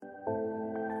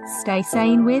Stay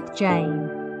Sane with Jane,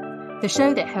 the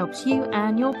show that helps you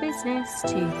and your business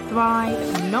to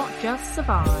thrive, not just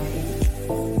survive.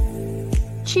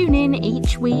 Tune in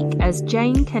each week as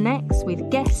Jane connects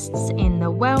with guests in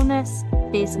the wellness,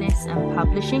 business and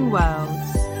publishing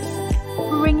worlds,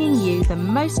 bringing you the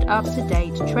most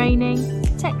up-to-date training,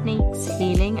 techniques,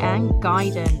 healing and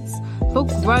guidance for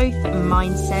growth,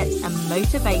 mindset and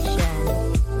motivation.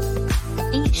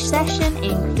 Each session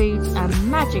includes a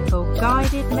magical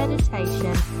guided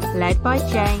meditation led by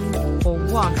Jane or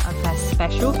one of her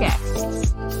special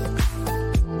guests.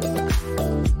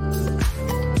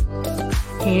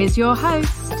 Here's your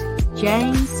host,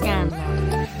 Jane Scanlon.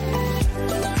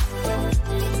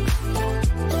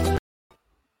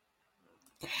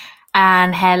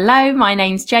 And hello, my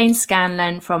name's Jane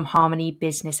Scanlon from Harmony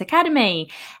Business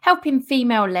Academy, helping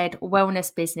female-led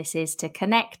wellness businesses to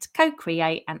connect,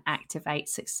 co-create and activate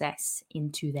success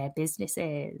into their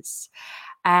businesses.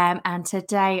 And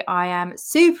today I am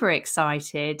super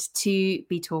excited to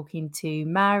be talking to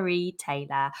Mairi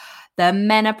Taylor, the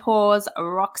Menopause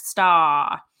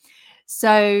Rockstar.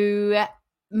 So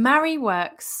Mairi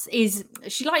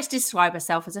she likes to describe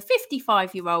herself as a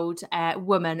 55-year-old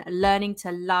woman learning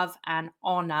to love and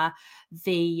honor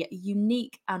the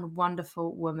unique and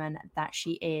wonderful woman that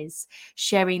she is,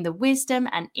 sharing the wisdom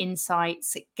and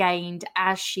insights gained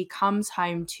as she comes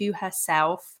home to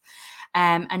herself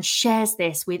and shares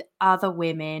this with other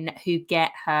women who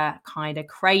get her kind of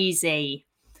crazy.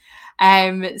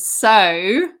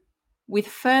 So with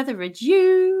further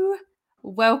ado,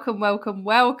 welcome.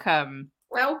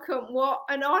 Welcome. What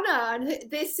an honor.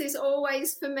 And this is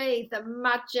always for me the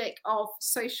magic of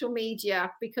social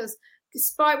media, because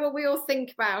despite what we all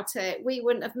think about it, we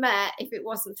wouldn't have met if it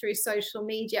wasn't through social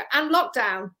media and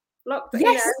lockdown.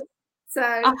 Yes. So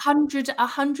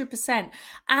 100%.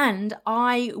 And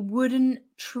I wouldn't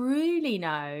truly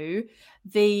know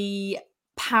the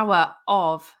power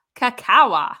of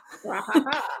cacao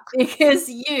because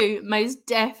you most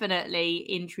definitely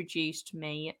introduced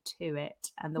me to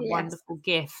it and the wonderful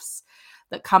gifts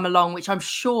that come along, which I'm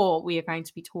sure we are going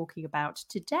to be talking about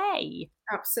today.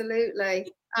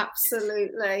 Absolutely.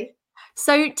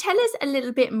 So tell us a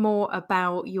little bit more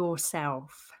about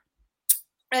yourself.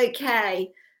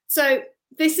 Okay, so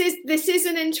this is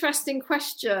an interesting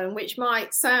question, which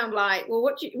might sound like, well,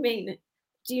 what do you mean?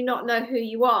 Do you not know who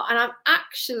you are? And I'm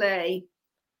actually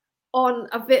on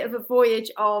a bit of a voyage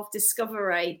of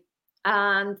discovery,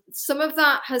 and some of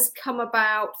that has come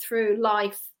about through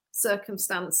life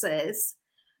circumstances.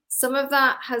 Some of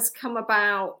that has come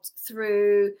about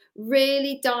through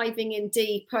really diving in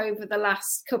deep over the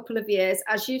last couple of years,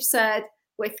 as you've said,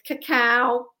 with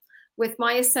cacao, with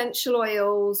my essential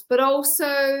oils, but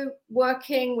also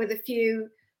working with a few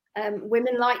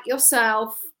women like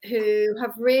yourself who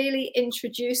have really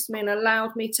introduced me and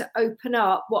allowed me to open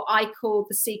up what I call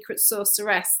the secret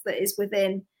sorceress that is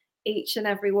within each and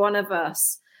every one of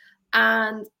us.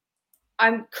 And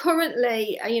I'm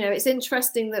currently, it's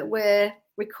interesting that we're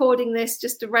recording this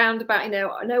just around about, I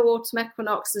know autumn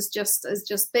equinox has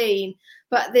just been,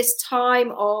 but this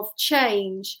time of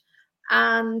change.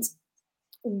 And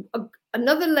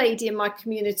another lady in my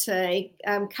community,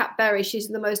 Kat Berry, she's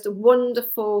the most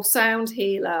wonderful sound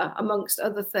healer amongst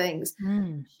other things.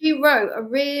 She wrote a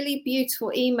really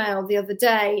beautiful email the other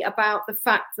day about the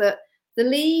fact that the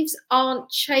leaves aren't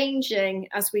changing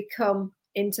as we come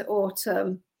into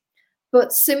autumn,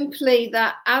 but simply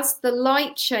that as the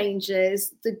light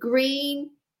changes, the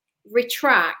green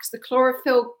retracts, the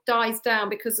chlorophyll dies down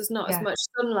because there's not as much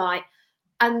sunlight,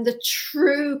 and the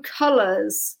true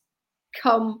colors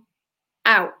come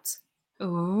out.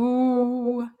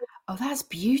 Oh, that's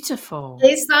beautiful.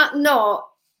 Is that not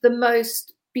the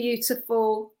most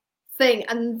beautiful thing?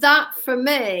 And that for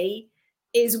me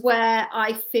is where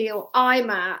I feel I'm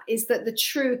at, is that the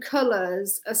true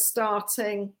colors are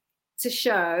starting to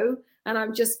show, and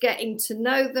I'm just getting to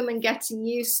know them and getting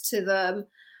used to them.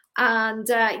 And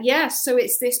so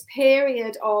it's this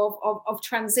period of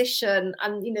transition,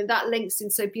 and that links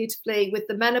in so beautifully with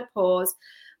the menopause.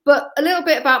 But a little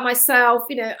bit about myself,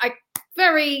 I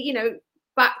very,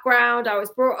 background, I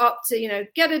was brought up to,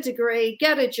 get a degree,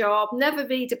 get a job, never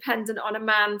be dependent on a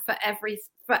man for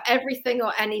everything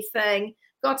or anything.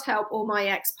 God help all my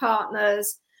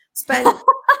ex-partners. Spent,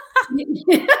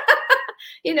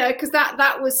 because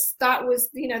that was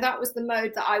the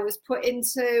mode that I was put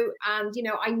into. And,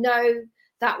 I know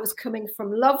that was coming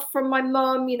from love from my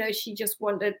mum. She just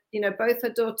wanted, both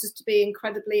her daughters to be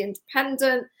incredibly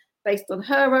independent, based on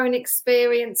her own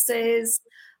experiences.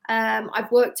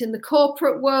 I've worked in the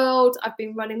corporate world. I've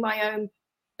been running my own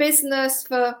business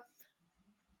for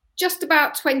just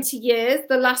about 20 years.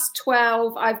 The last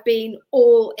 12, I've been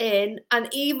all in. And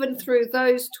even through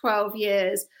those 12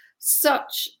 years,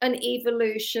 such an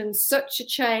evolution, such a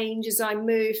change as I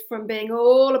moved from being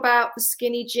all about the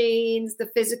skinny jeans,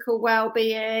 the physical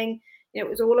well-being. It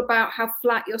was all about how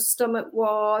flat your stomach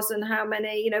was and how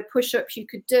many, push-ups you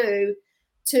could do,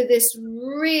 to this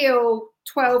real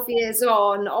 12 years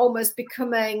on, almost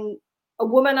becoming a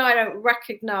woman I don't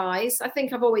recognize. I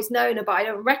think I've always known her, but I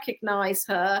don't recognize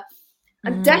her.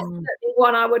 And definitely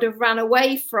one I would have ran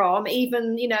away from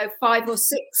even, 5 or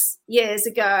 6 years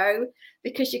ago,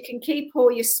 because you can keep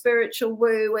all your spiritual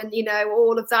woo and,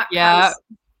 all of that kind of stuff.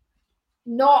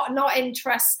 Not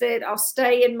interested. I'll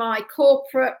stay in my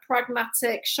corporate,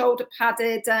 pragmatic, shoulder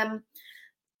padded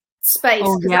space.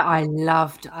 Oh yeah, I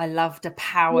loved a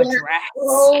power dress.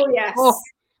 Oh yes.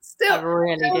 Still, I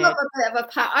really still did. love a bit of a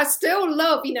power. I still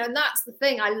love, and that's the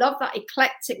thing. I love that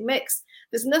eclectic mix.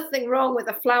 There's nothing wrong with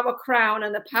a flower crown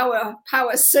and a power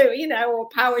suit, or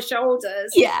power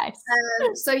shoulders. Yes.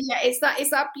 So yeah, it's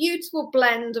that beautiful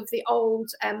blend of the old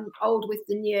with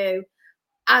the new.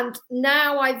 And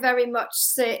now I very much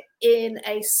sit in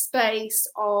a space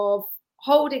of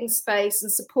holding space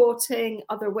and supporting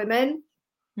other women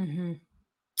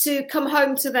to come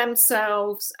home to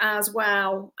themselves as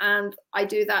well. And I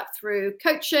do that through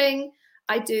coaching.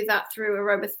 I do that through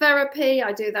aromatherapy.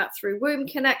 I do that through womb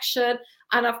connection.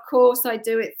 And of course, I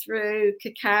do it through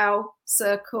cacao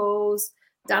circles,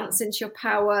 dance into your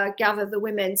power, gather the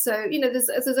women. So,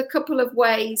 there's a couple of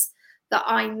ways that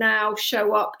I now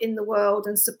show up in the world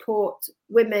and support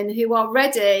women who are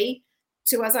ready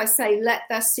to, as I say, let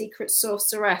their secret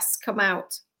sorceress come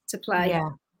out to play. Yeah.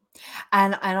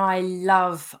 And I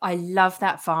love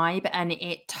that vibe, and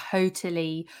it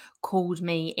totally called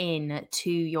me in to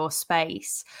your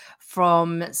space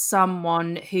from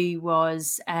someone who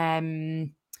was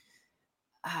kind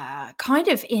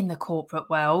of in the corporate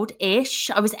world ish.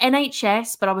 I was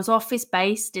NHS, but I was office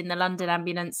based in the London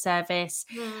Ambulance Service,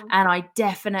 and I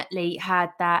definitely had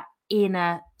that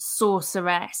inner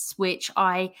sorceress which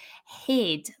I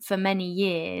hid for many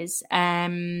years.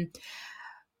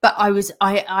 But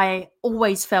I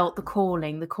always felt the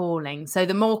calling. So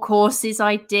the more courses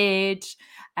I did,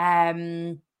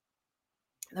 the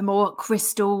more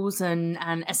crystals and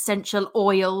essential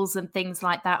oils and things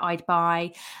like that I'd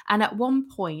buy. And at one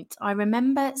point, I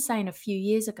remember saying a few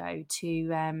years ago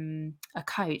to a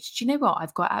coach, do you know what?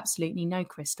 I've got absolutely no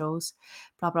crystals,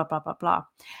 blah, blah, blah, blah, blah.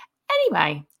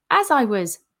 Anyway, as I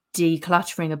was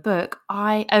decluttering a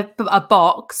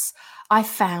box, I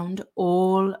found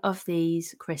all of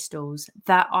these crystals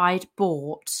that I'd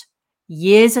bought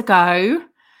years ago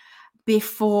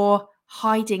before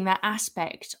hiding that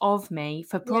aspect of me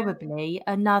for probably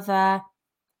another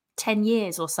 10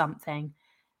 years or something.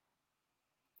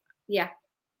 Yeah.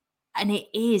 And it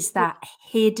is that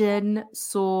hidden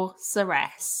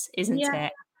sorceress, isn't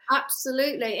it?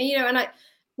 Absolutely. And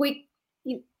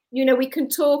we can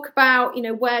talk about,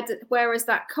 where has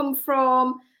that come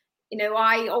from?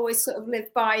 I always sort of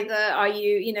live by are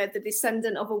you, the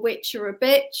descendant of a witch or a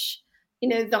bitch?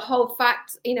 The whole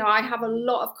fact, I have a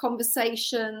lot of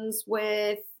conversations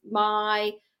with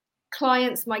my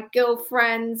clients, my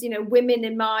girlfriends, women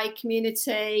in my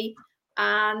community.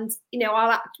 And,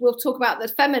 we'll talk about the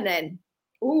feminine.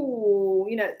 Ooh,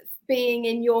 being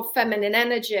in your feminine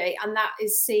energy. And that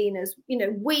is seen as,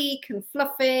 weak and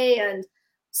fluffy and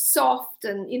soft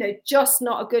and, just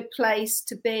not a good place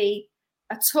to be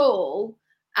at all.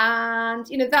 And,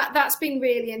 that's been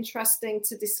really interesting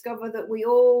to discover that we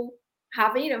all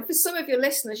have, for some of your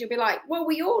listeners, you'll be like, well,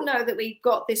 we all know that we've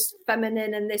got this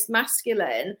feminine and this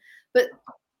masculine, but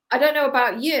I don't know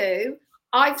about you.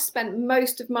 I've spent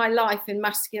most of my life in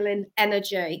masculine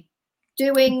energy,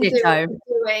 doing,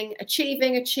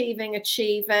 achieving,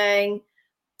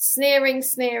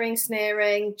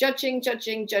 sneering,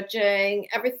 judging.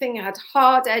 Everything had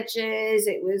hard edges.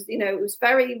 It was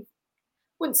very,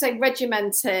 wouldn't say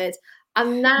regimented.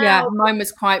 And now, mine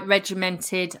was quite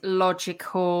regimented,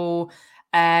 logical,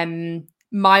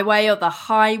 my way or the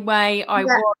highway. I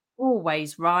was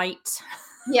always right.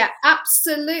 Yeah,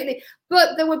 absolutely.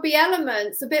 But there would be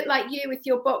elements, a bit like you with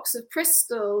your box of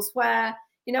crystals, where,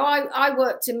 I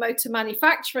worked in motor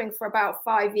manufacturing for about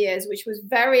 5 years, which was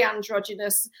very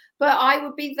androgynous. But I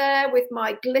would be there with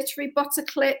my glittery butter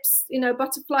clips,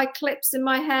 butterfly clips in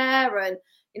my hair. And,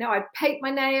 I'd paint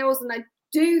my nails and I'd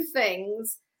do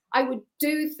things. I would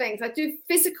do things. I do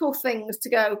physical things to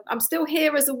go, I'm still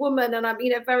here as a woman and I'm,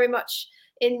 very much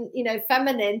in,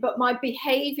 feminine, but my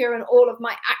behavior and all of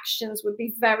my actions would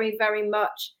be very, very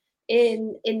much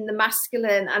in the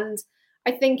masculine. And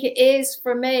I think it is,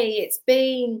 for me, it's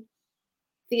been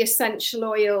the essential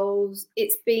oils,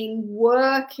 it's been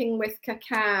working with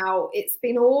cacao, it's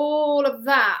been all of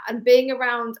that, and being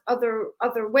around other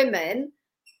women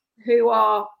who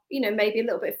are, you know, maybe a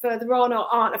little bit further on or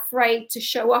aren't afraid to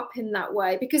show up in that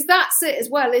way, because that's it as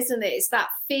well, isn't it? It's that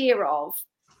fear of,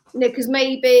 you know, because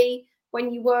maybe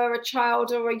when you were a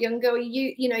child or a young girl,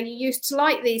 you used to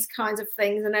like these kinds of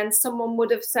things, and then someone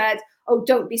would have said, oh,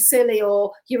 don't be silly,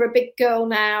 or you're a big girl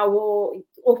now, or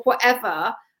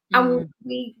whatever. And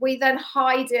we then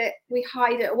hide it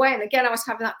away. And again, I was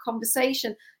having that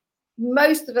conversation.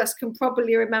 Most of us can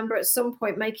probably remember at some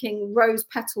point making rose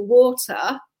petal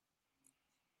water.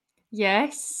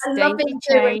 Yes, I love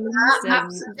doing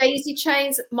that. Daisy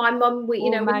chains. My mum, we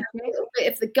had a little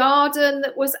bit of the garden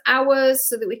that was ours,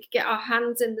 so that we could get our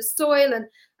hands in the soil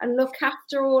and look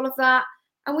after all of that.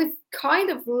 And we've kind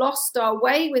of lost our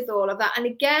way with all of that. And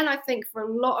again, I think for a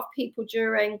lot of people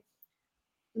during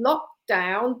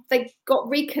lockdown, they got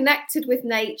reconnected with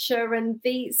nature, and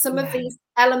some of these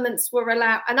elements were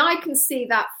allowed. And I can see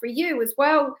that for you as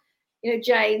well, you know,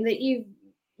 Jane, that you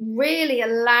really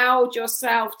allowed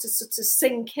yourself to sort of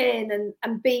sink in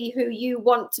and be who you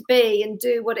want to be and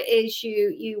do what it is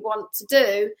you want to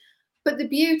do. But the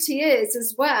beauty is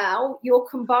as well, you're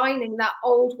combining that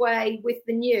old way with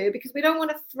the new, because we don't want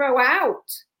to throw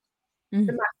out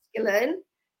the masculine.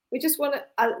 We just want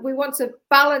to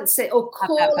balance it, or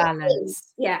call it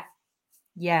balance.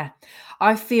 Yeah.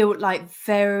 I feel like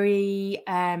very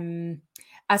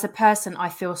as a person, I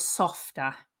feel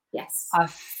softer. Yes. I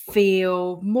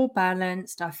feel more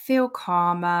balanced. I feel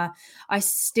calmer. I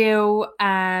still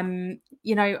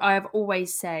you know, I've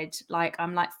always said, like,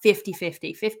 I'm like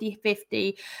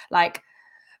 50-50, like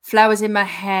flowers in my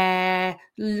hair,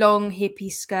 long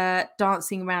hippie skirt,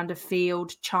 dancing around a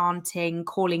field, chanting,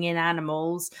 calling in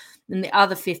animals. And the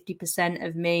other 50%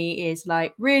 of me is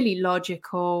like really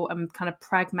logical and kind of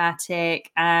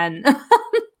pragmatic, and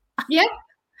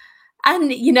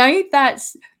and you know,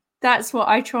 that's what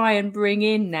I try and bring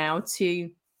in now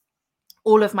to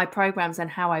all of my programs and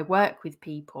how I work with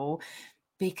people,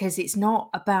 because it's not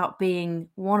about being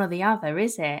one or the other,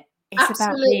 is it? It's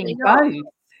absolutely about being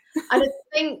both. And I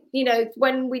think, you know,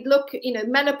 when we look at, you know,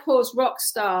 Menopause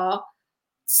Rockstar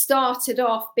started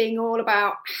off being all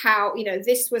about how, you know,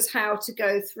 this was how to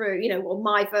go through, you know, well,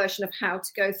 my version of how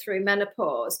to go through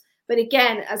menopause. But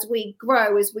again, as we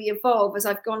grow, as we evolve, as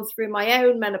I've gone through my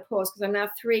own menopause, because I'm now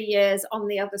 3 years on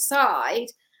the other side,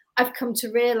 I've come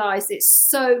to realize it's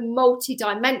so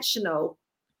multidimensional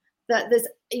that there's,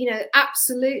 you know,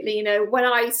 absolutely, you know, when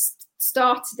I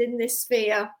started in this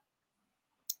sphere,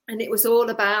 and it was all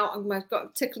about, I've got a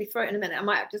tickly throat in a minute, I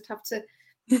might just have to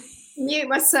mute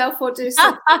myself or do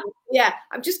something. Yeah,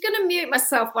 I'm just going to mute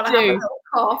myself while I have a little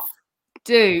cough.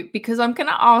 Do, because I'm going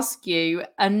to ask you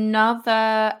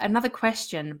another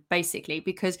question, basically,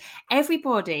 because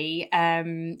everybody,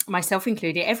 myself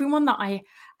included, everyone that I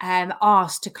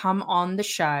asked to come on the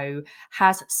show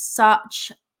has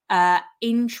such an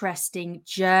interesting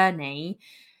journey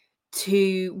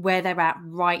to where they're at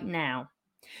right now.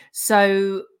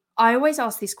 So I always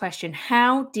ask this question: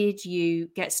 how did you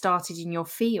get started in your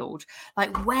field?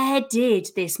 Like, where did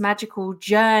this magical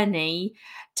journey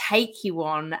take you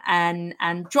on and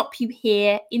drop you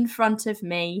here in front of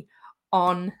me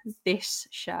on this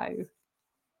show?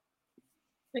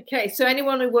 Okay, so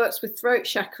anyone who works with throat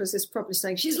chakras is probably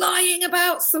saying she's lying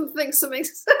about something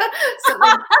stuck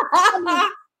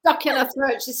in her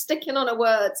throat. She's sticking on her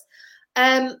words.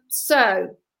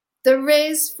 So there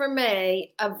is, for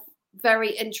me, a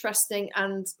very interesting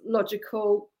and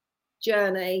logical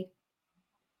journey.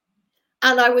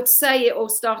 And I would say it all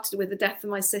started with the death of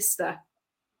my sister,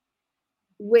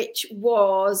 which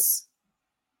was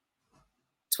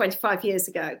 25 years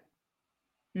ago.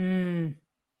 And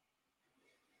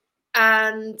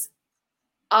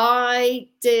I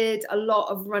did a lot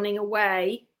of running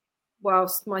away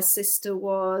whilst my sister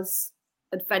was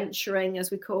adventuring,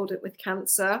 as we called it, with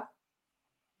cancer.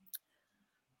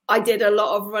 I did a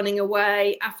lot of running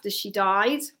away after she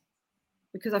died,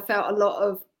 because I felt a lot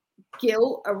of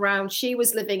guilt around, she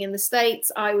was living in the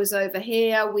States, I was over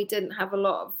here, we didn't have a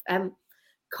lot of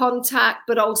contact,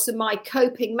 but also my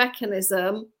coping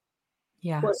mechanism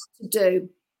was to do.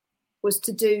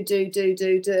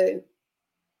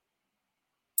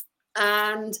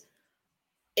 And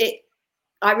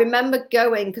I remember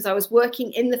going, because I was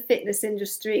working in the fitness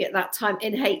industry at that time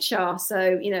in HR.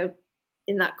 So, you know,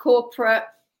 in that corporate,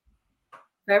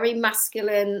 very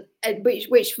masculine,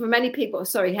 which for many people,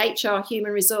 HR,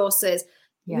 human resources,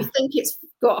 we think it's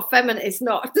got a feminine, it's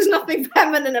not. There's nothing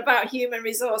feminine about human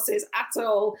resources at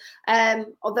all.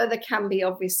 Although there can be,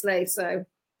 obviously. So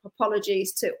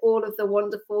apologies to all of the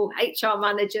wonderful HR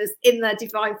managers in their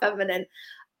divine feminine.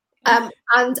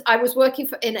 And I was working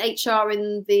in HR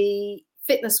in the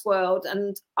fitness world,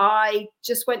 and I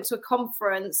just went to a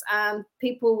conference and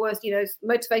people were,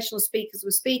 motivational speakers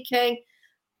were speaking,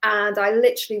 and I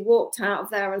literally walked out of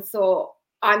there and thought,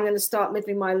 I'm going to start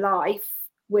living my life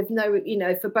with no,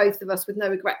 for both of us, with no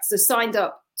regrets. So signed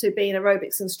up to be an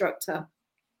aerobics instructor,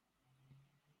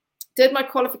 did my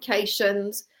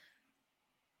qualifications,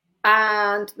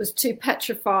 and was too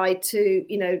petrified to,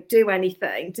 do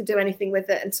anything with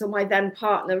it, until my then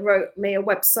partner wrote me a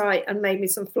website and made me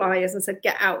some flyers and said,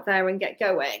 get out there and get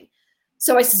going.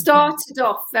 So I started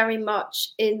off very much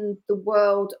in the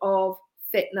world of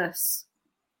fitness.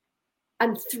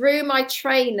 And through my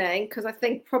training, because I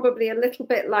think probably a little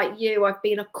bit like you, I've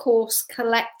been a course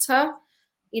collector.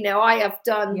 I have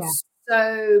done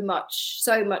so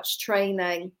much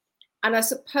training. And I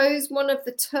suppose one of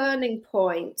the turning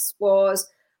points was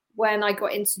when I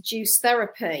got into juice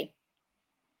therapy.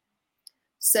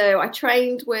 So I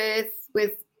trained with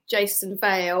Jason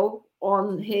Vale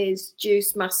on his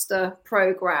Juice Master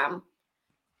program.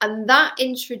 And that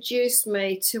introduced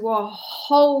me to a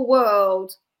whole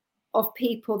world of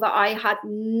people that I had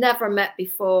never met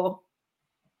before.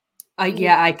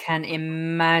 I can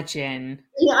imagine.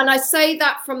 And I say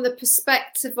that from the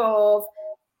perspective of,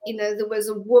 there was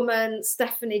a woman,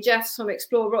 Stephanie Jeffs from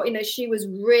Explore Raw, she was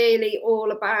really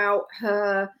all about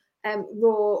her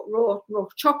raw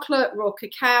chocolate, raw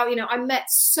cacao. I met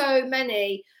so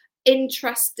many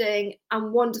interesting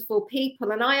and wonderful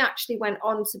people. And I actually went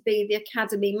on to be the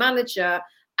academy manager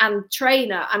and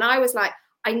trainer. And I was like,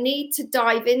 I need to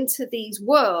dive into these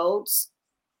worlds,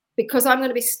 because I'm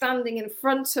going to be standing in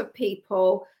front of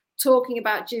people talking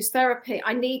about juice therapy.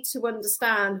 I need to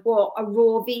understand what a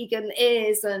raw vegan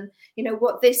is, and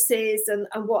what this is and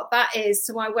what that is.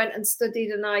 So I went and studied,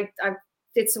 and I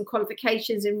did some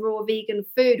qualifications in raw vegan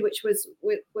food, which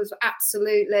was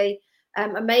absolutely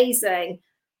amazing.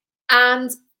 And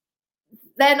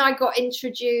then I got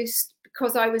introduced,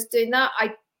 because I was doing that,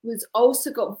 I was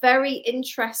also got very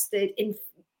interested in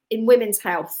women's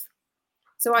health.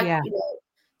 So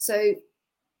so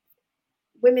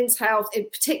women's health,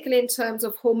 particularly in terms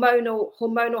of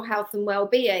hormonal health and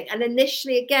well-being. And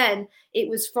initially, again, it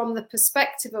was from the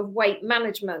perspective of weight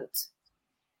management,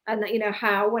 and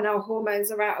how when our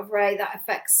hormones are out of rate, that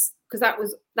affects, because that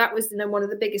was one of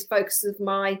the biggest focuses of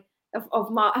my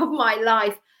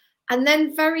life. And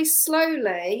then very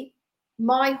slowly,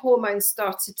 my hormones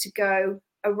started to go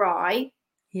awry.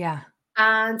 Yeah.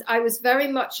 And I was very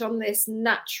much on this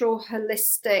natural,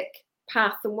 holistic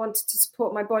path and wanted to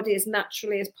support my body as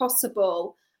naturally as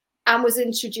possible, and was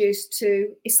introduced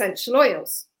to essential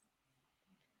oils.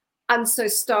 And so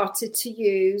started to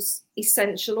use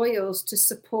essential oils to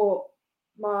support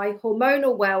my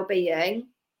hormonal well-being,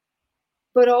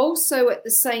 but also at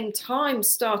the same time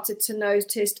started to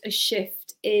notice a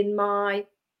shift in my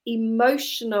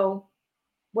emotional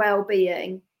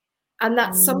well-being. And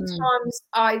that sometimes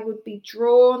I would be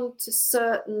drawn to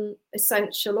certain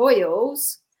essential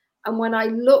oils. And when I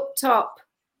looked up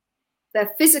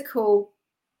their physical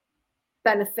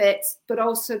benefits, but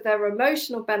also their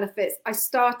emotional benefits, I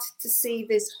started to see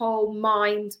this whole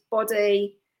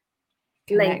mind-body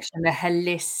connection, the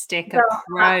holistic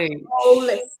approach.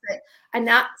 Holistic. And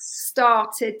that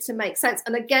started to make sense.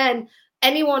 And again,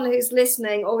 anyone who's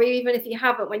listening, or even if you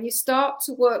haven't, when you start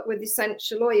to work with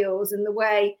essential oils in the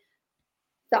way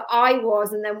that I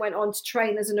was, and then went on to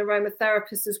train as an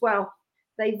aromatherapist as well,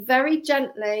 they very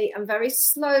gently and very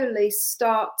slowly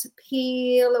start to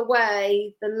peel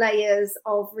away the layers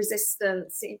of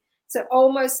resistance. So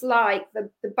almost like the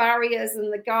barriers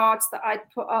and the guards that I'd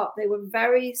put up, they were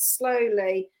very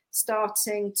slowly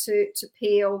starting to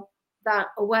peel that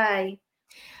away.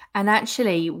 And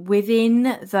actually,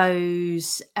 within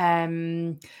those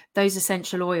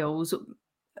essential oils,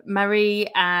 Mairi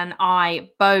and I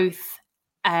both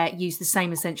use the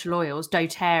same essential oils,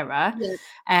 doTERRA.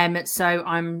 Yes. So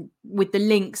I'm with the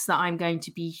links that I'm going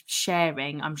to be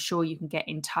sharing, I'm sure you can get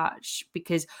in touch,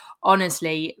 because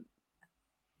honestly,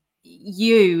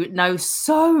 you know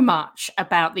so much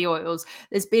about the oils.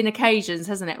 There's been occasions,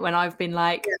 hasn't it, when I've been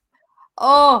like,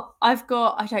 oh, I've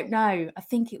got, I don't know, I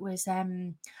think it was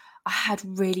I had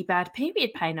really bad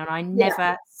period pain, and I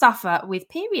never suffer with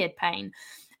period pain.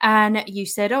 And you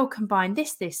said, oh, combine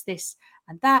this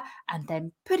and that, and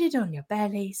then put it on your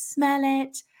belly, smell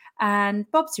it, and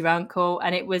Bob's your uncle.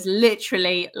 And it was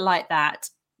literally like that.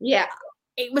 Yeah.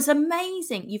 It was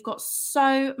amazing. You've got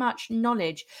so much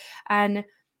knowledge. And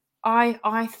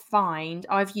I find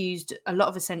I've used a lot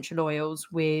of essential oils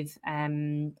with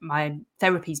my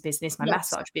therapies business, my Yes.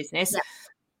 massage business, Yeah.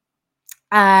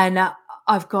 and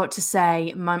I've got to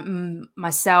say,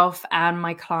 myself and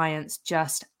my clients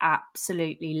just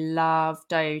absolutely love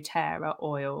doTERRA Yeah,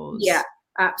 oils.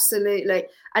 absolutely.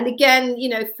 And again, you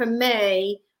know, for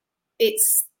me,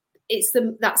 it's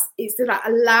that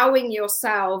allowing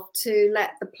yourself to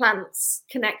let the plants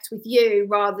connect with you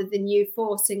rather than you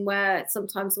forcing where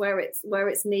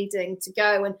it's needing to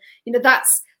go. And you know, that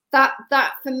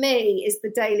for me is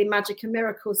the daily magic and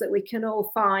miracles that we can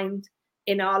all find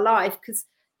in our life. Because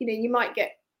you know, you might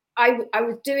get, I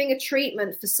was doing a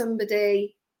treatment for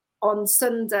somebody on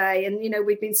Sunday, and you know,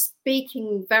 we've been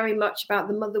speaking very much about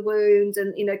the mother wound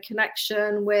and, you know,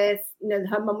 connection with, you know,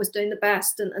 her mum was doing the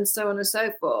best, and so on and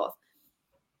so forth.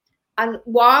 And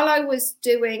while I was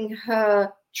doing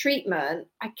her treatment,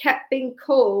 I kept being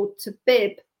called to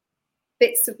bib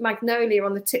bits of magnolia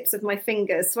on the tips of my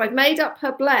fingers. So I'd made up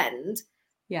her blend,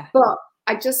 Yeah. but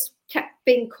I just kept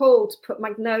being called to put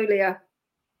magnolia.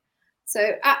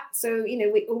 So you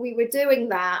know, we were doing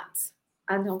that,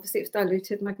 and obviously it's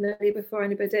diluted magnolia before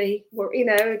anybody, you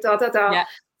know,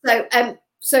 Yeah.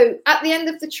 So at the end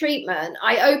of the treatment,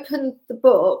 I opened the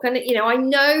book, and you know, I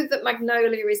know that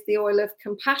magnolia is the oil of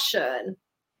compassion,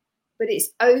 but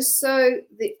it's also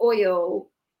the oil.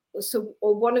 So,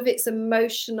 or one of its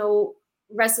emotional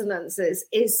resonances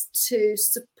is to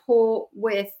support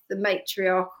with the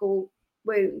matriarchal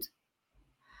wound.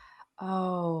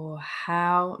 Oh,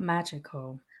 how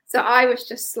magical. So I was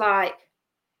just like,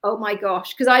 oh my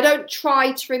gosh, because I don't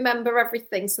try to remember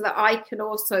everything so that I can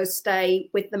also stay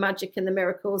with the magic and the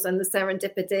miracles and the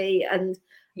serendipity. And,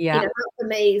 you know, that for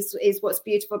me is what's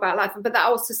beautiful about life. But that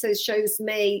also shows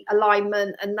me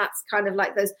alignment. And that's kind of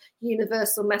like those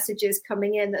universal messages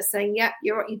coming in that's saying, yeah,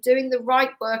 you're doing the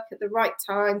right work at the right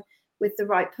time with the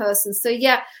right person. So,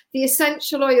 yeah, the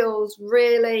essential oils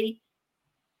really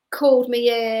called me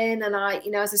in. And I,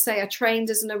 you know, as I say, I trained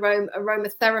as an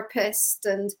aromatherapist,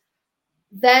 and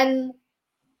then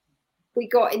we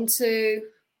got into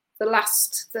the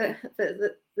last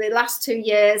 2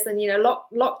 years, and you know,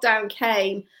 lockdown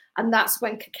came, and that's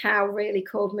when cacao really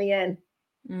called me in.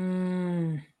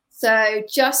 So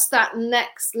just that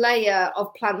next layer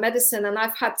of plant medicine. And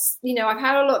I've had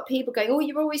a lot of people going, oh,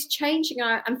 you're always changing.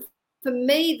 And for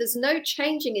me, there's no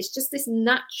changing. It's just this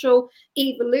natural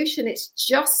evolution. It's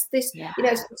just this, you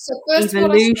know, so first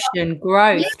evolution,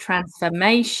 growth,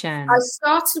 transformation. I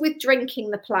started with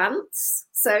drinking the plants.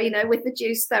 So, you know, with the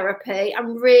juice therapy,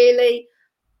 I'm really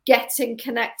getting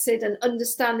connected and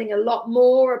understanding a lot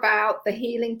more about the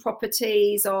healing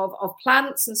properties of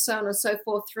plants and so on and so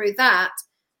forth through that.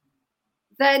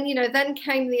 Then, you know, then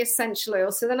came the essential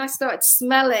oil. So then I started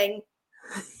smelling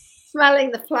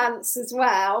the plants as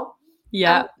well.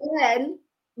 Yeah. And then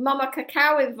Mama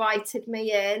Cacao invited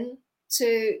me in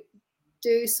to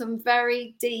do some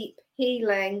very deep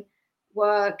healing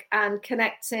work and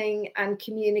connecting and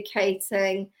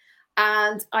communicating.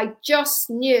 And I just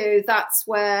knew that's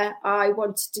where I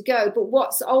wanted to go. But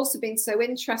what's also been so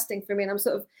interesting for me, and I'm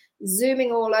sort of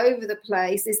zooming all over the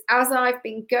place, is as I've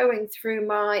been going through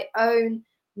my own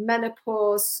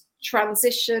menopause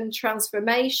transformation,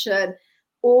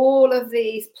 all of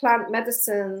these plant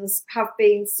medicines have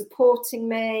been supporting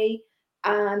me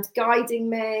and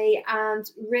guiding me and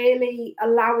really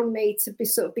allowing me to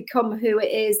become who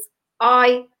it is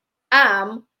I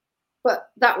am. But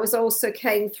that was also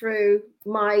came through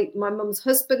my mum's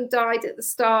husband died at the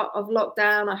start of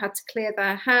lockdown. I had to clear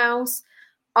their house.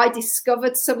 I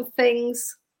discovered some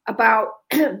things about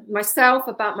myself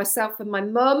and my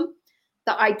mum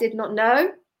that I did not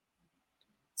know.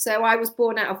 So I was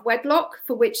born out of wedlock,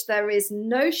 for which there is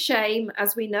no shame,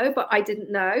 as we know, but I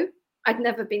didn't know. I'd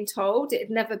never been told. It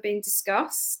had never been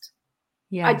discussed.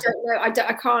 Yeah. I don't know. I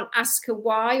can't ask her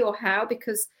why or how,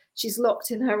 because she's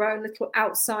locked in her own little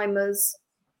Alzheimer's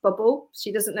bubble.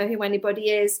 She doesn't know who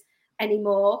anybody is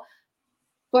anymore.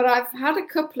 But I've had a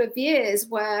couple of years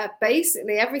where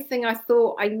basically everything I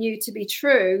thought I knew to be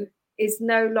true is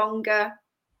no longer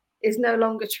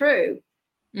true.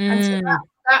 And so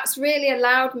that's really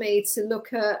allowed me to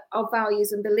look at our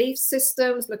values and belief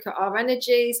systems, look at our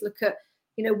energies, look at,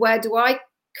 you know, where do I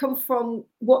come from,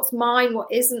 what's mine, what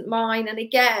isn't mine. And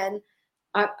again,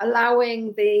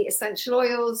 allowing the essential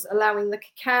oils, allowing the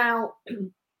cacao,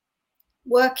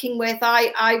 working with,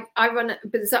 I run,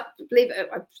 believe it,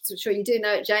 I'm sure you do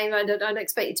know it, Jane, I don't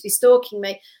expect you to be stalking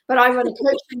me, but I run a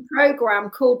coaching program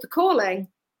called The Calling.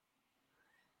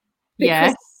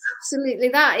 Because absolutely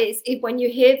that is when you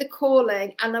hear the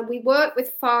calling, and then we work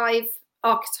with 5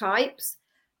 archetypes,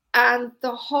 and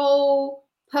the whole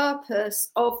purpose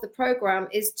of the program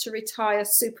is to retire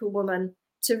Superwoman,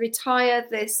 to retire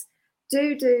this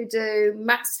do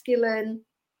masculine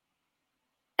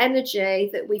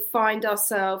energy that we find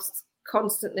ourselves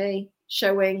constantly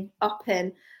showing up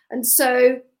in. And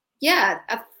so, yeah,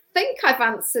 I think I've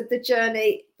answered the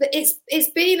journey. It's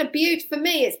been for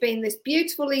me, it's been this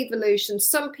beautiful evolution.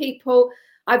 Some people,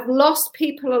 I've lost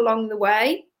people along the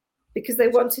way because they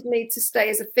wanted me to stay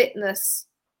as a fitness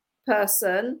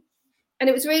person. And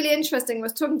it was really interesting. I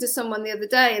was talking to someone the other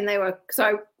day, and because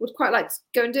I would quite like to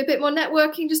go and do a bit more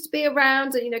networking just to be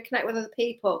around and, connect with other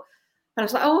people. And I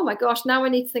was like, oh my gosh, now I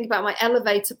need to think about my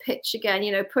elevator pitch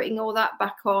again, putting all that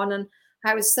back on. And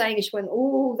I was saying, she went,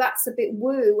 oh, that's a bit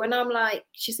woo. And I'm like,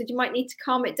 she said, you might need to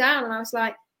calm it down. And I was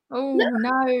like, oh,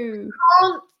 no.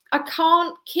 I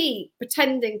can't keep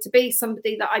pretending to be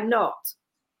somebody that I'm not.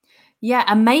 Yeah.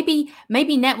 And maybe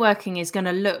networking is going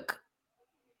to look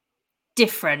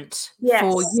different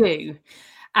for you.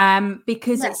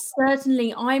 Because it's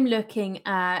certainly, I'm looking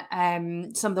at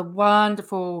some of the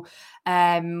wonderful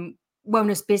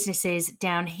wellness businesses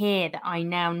down here that I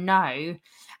now know,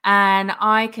 and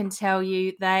I can tell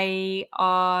you they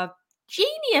are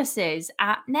geniuses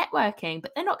at networking, but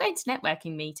they're not going to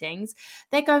networking meetings.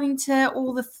 They're going to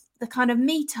all the kind of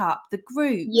meetup, the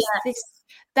groups.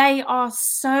 They are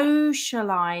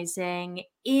socializing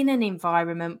in an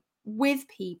environment with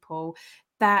people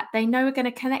that they know are going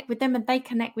to connect with them, and they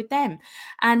connect with them.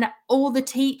 And all the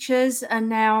teachers are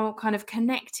now kind of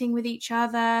connecting with each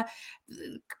other.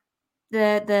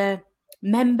 The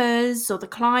members or the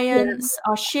clients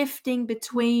are shifting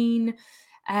between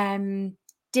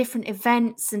different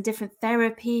events and different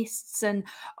therapists, and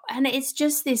it's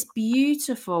just this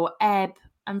beautiful ebb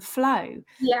and flow.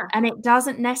 And it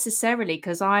doesn't necessarily,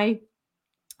 because I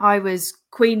was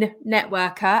queen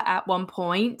networker at one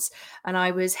point, and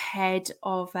I was head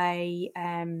of a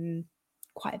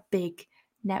quite a big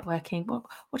networking.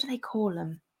 What do they call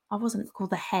them? I wasn't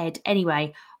called the head.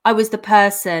 Anyway, I was the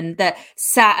person that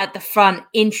sat at the front,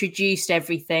 introduced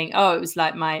everything. Oh, it was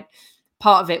like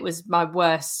part of it was my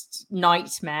worst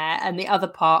nightmare, and the other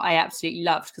part I absolutely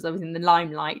loved because I was in the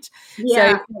limelight.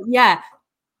 So yeah.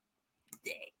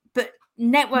 But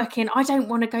networking, I don't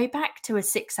want to go back to a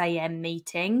 6 a.m.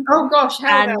 meeting. Oh gosh,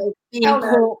 being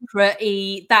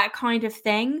corporate-y, that kind of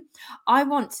thing. I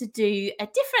want to do a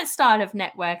different style of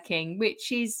networking,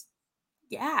 which is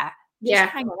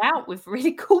just hanging out with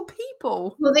really cool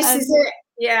people. Well, this is it.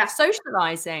 Yeah,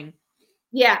 socializing.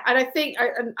 Yeah, and I think,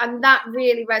 and that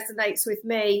really resonates with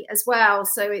me as well.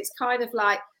 So it's kind of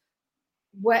like,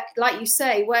 where, like you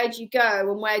say, where do you go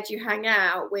and where do you hang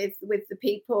out with the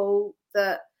people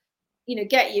that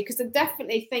get you? Because I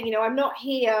definitely think, I'm not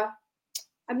here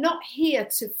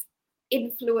to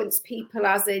influence people,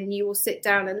 as in you will sit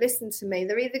down and listen to me.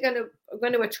 They're either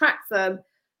going to attract them,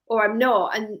 or I'm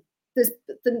not. And there's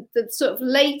the sort of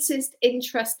latest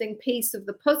interesting piece of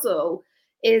the puzzle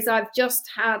is I've just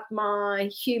had my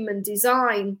human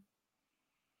design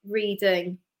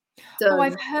reading done. Oh,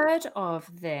 I've heard of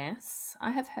this.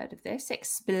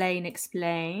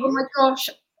 Explain. Oh my gosh,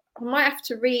 I might have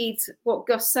to read what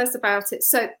Gus says about it.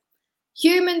 So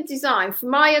human design, from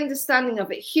my understanding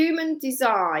of it, human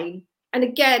design, and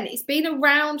again, it's been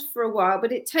around for a while,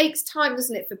 but it takes time,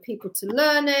 doesn't it, for people to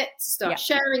learn it, to start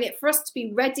sharing it, for us to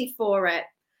be ready for it.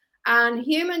 And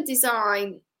human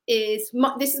design this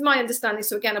is my understanding.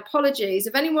 So again, apologies.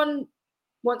 If anyone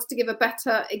wants to give a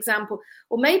better example,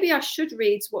 or maybe I should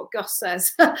read what Gus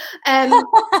says. So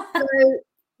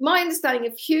my understanding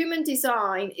of human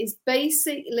design is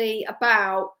basically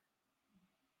about,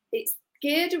 it's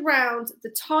geared around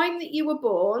the time that you were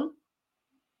born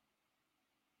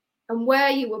and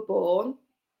where you were born.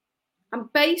 And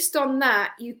based on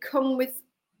that, you come with,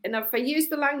 and if I use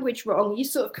the language wrong, you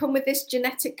sort of come with this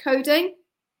genetic coding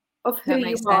of who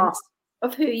you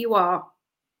are.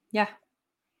 Yeah.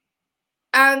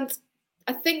 And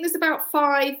I think there's about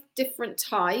 5 different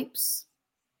types.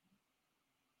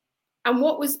 And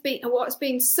what's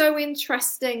been so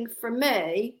interesting for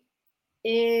me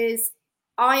is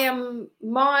my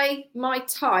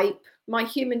type, my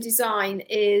human design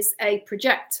is a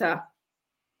projector,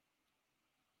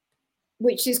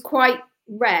 which is quite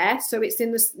rare. So it's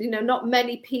in this, not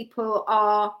many people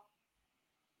are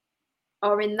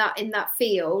in that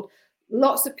field.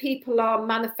 Lots of people are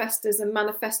manifestors and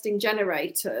manifesting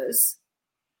generators.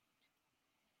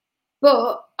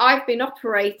 But I've been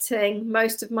operating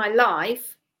most of my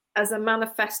life as a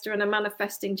manifestor and a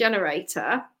manifesting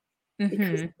generator,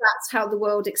 because that's how the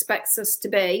world expects us to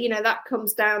be. That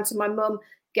comes down to my mum,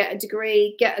 get a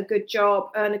degree, get a good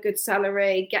job, earn a good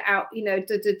salary, get out,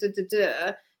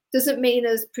 doesn't mean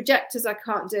as projectors I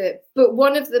can't do it. But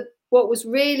what was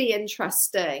really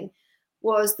interesting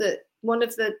was that one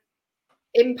of the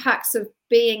impacts of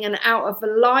being an out of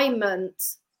alignment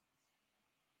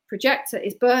projector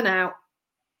is burnout.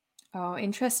 Oh,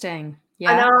 interesting.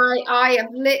 And Yeah. I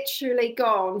have literally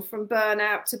gone from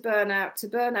burnout to burnout to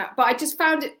burnout. But I just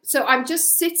found it, so I'm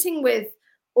just sitting with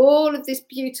all of this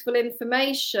beautiful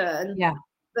information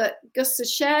that Gus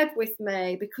has shared with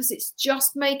me, because it's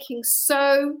just making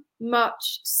so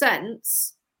much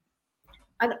sense,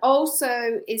 and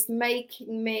also is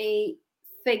making me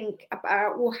think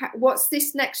about, well, what's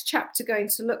this next chapter going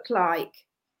to look like?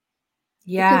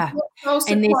 Yeah.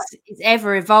 And it's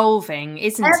ever evolving,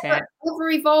 isn't it? Ever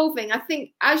evolving. I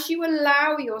think as you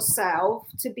allow yourself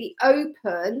to be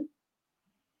open,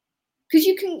 because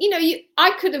you can,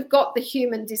 I could have got the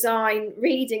human design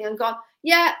reading and gone,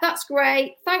 yeah, that's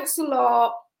great, thanks a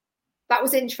lot, that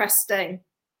was interesting,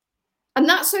 and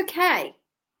that's okay.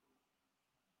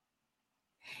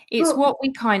 It's what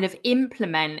we kind of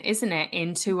implement, isn't it,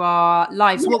 into our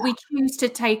lives, what we choose to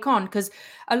take on. Because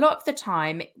a lot of the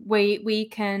time we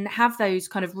can have those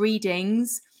kind of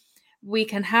readings, we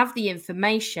can have the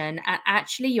information, and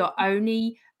actually you're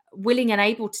only willing and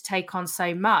able to take on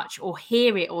so much, or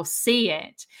hear it or see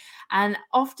it. And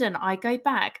often I go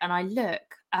back and I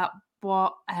look at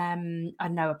what I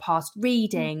know, a past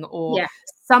reading or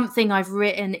something I've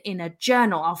written in a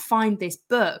journal. I'll find this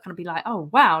book and I'll be like, oh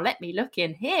wow, let me look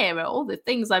in here at all the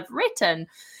things I've written.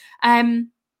 And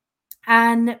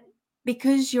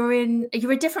because you're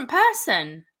a different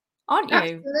person, aren't you?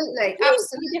 Absolutely. You're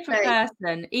a different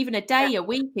person, even a day, a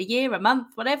week, a year, a month,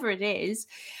 whatever it is.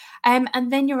 And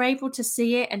then you're able to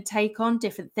see it and take on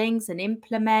different things and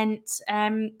implement.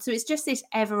 So it's just this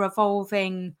ever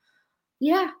evolving,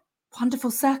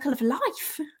 wonderful circle of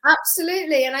life.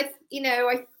 Absolutely. And I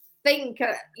think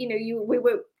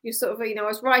you sort of, I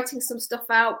was writing some stuff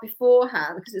out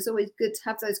beforehand, because it's always good to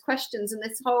have those questions, and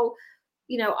this whole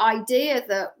idea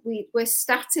that we're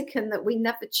static and that we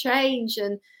never change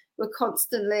and we're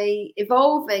constantly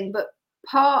evolving. But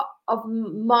part of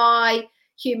my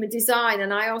human design,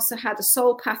 and I also had a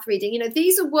soul path reading,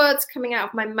 these are words coming out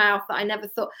of my mouth that I never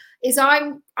thought, is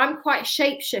I'm quite a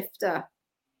shapeshifter,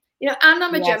 and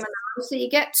I'm a Gemini, so you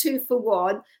get 2 for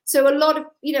 1. So a lot of,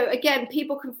 again,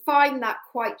 people can find that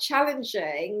quite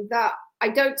challenging, that I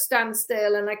don't stand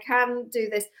still and I can do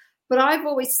this. But I've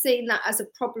always seen that as a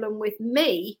problem with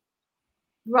me,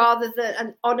 rather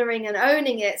than honoring and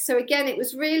owning it. So again, it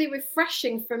was really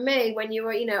refreshing for me when you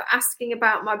were, asking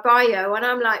about my bio, and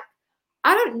I'm like,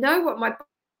 I don't know what my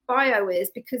bio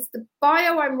is, because the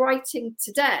bio I'm writing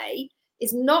today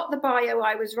is not the bio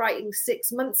I was writing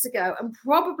 6 months ago, and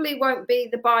probably won't be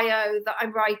the bio that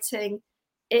I'm writing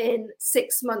in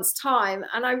 6 months' time.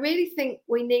 And I really think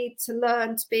we need to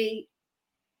learn to be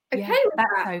okay with that.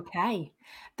 That's okay.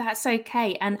 That's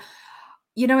okay. And,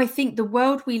 I think the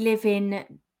world we live in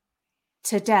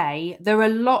today, there are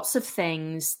lots of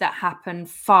things that happen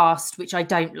fast, which I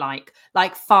don't like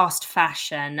fast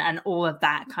fashion and all of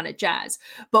that kind of jazz.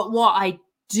 But what I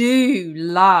do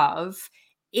love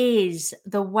is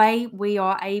the way we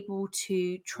are able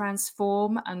to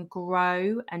transform and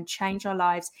grow and change our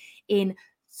lives in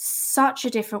such a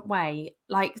different way,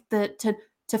 like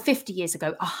to 50 years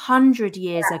ago, 100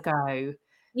 years ago.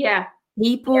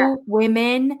 People,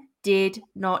 women did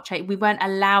not change. We weren't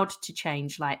allowed to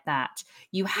change like that.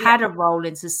 You had a role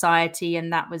in society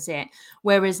and that was it.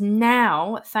 Whereas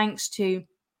now, thanks to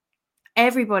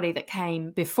everybody that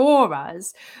came before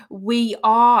us, we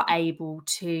are able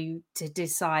to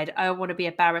decide, oh, I want to be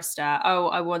a barrister. Oh,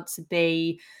 I want to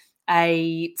be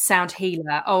a sound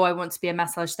healer. Oh, I want to be a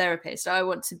massage therapist. Oh, I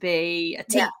want to be a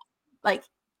teacher. Like,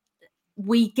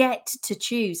 we get to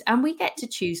choose, and we get to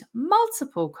choose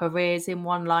multiple careers in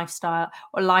one lifestyle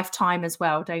or lifetime as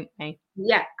well, don't we?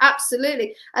 Yeah,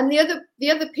 absolutely. And the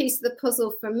other piece of the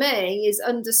puzzle for me is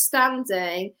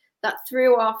understanding that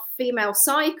through our female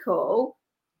cycle,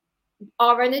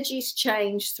 our energies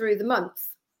change through the month.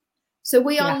 So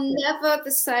we are never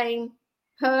the same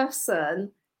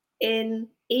person in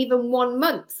even 1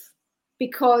 month,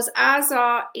 because as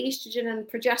our estrogen and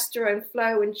progesterone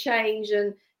flow and change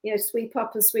and sweep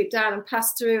up and sweep down and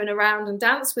pass through and around and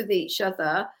dance with each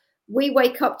other, we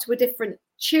wake up to a different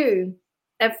tune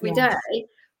every day.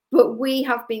 But we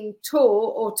have been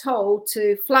taught or told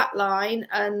to flatline,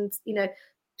 and we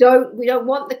don't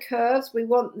want the curves, we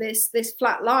want this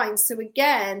flat line. So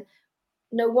again,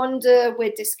 no wonder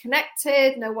we're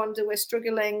disconnected, no wonder we're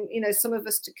struggling, some of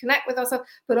us, to connect with ourselves.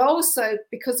 But also,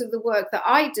 because of the work that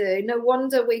I do, no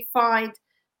wonder we find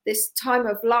this time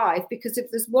of life, because if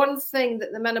there's one thing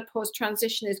that the menopause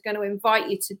transition is going to invite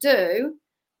you to do,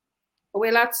 are we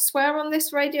allowed to swear on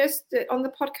this on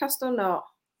the podcast or not?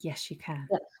 Yes, you can.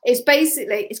 It's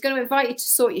basically, it's going to invite you to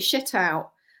sort your shit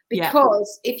out,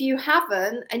 because if you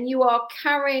haven't, and you are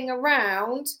carrying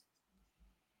around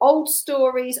old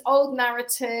stories, old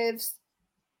narratives,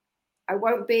 I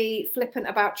won't be flippant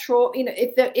about trauma. You know,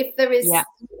 if there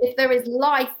is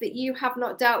life that you have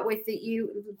not dealt with,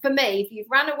 for me, if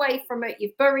you've ran away from it,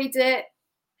 you've buried it,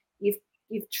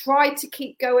 you've tried to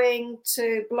keep going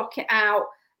to block it out,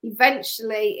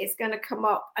 eventually it's going to come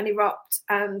up and erupt,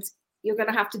 and you're going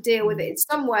to have to deal with it in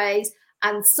some ways.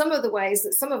 And some of the ways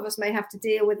that some of us may have to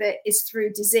deal with it is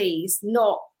through disease,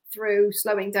 not through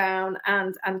slowing down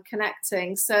and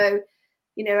connecting. So,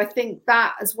 you know, I think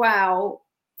that as well,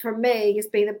 for me, has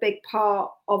been a big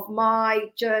part of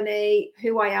my journey,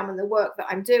 who I am and the work that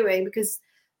I'm doing, because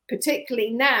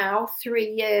particularly now, 3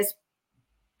 years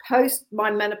post my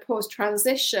menopause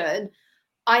transition,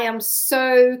 I am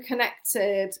so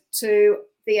connected to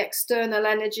the external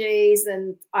energies,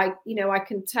 and I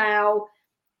can tell,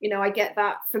 I get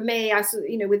that. For me,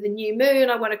 with the new moon,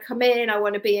 I want to come in, I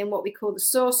want to be in what we call the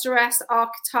sorceress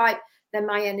archetype. Then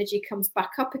my energy comes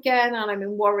back up again, and I'm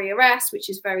in warrioress, which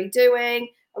is very doing,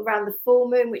 around the full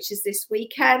moon, which is this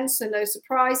weekend. So no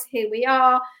surprise, here we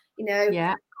are.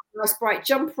 Nice bright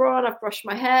jumper on, I've brushed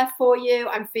my hair for you,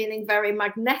 I'm feeling very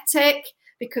magnetic,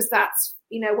 because that's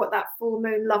what that full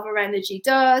moon lover energy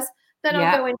does. Then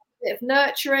I'll go into a bit of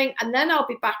nurturing, and then I'll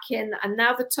be back in, and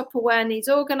now the Tupperware needs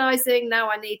organizing. Now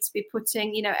I need to be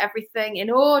putting everything in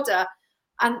order,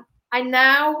 and I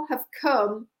now have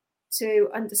come to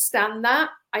understand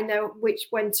that. I know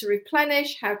when to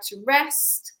replenish, how to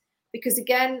rest, because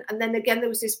again there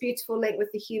was this beautiful link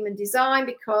with the human design,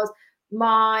 because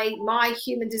my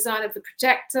human design of the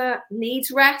projector needs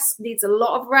rest, needs a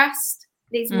lot of rest,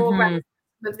 needs more rest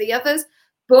than the others.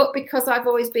 But because I've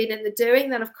always been in the doing,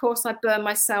 then of course I burn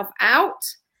myself out.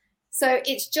 So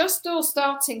it's just all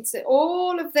starting to,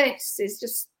 all of this is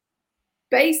just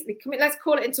basically, let's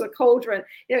call it into a cauldron.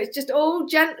 It's just all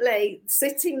gently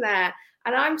sitting there,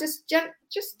 and I'm just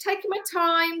taking my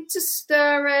time to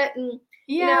stir it, and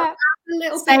add a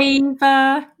little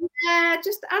savor.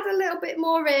 Just add a little bit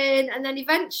more in, and then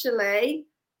eventually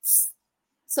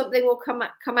something will come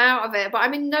out of it. But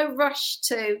I'm in no rush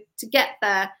to get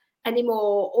there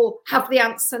anymore or have the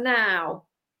answer now.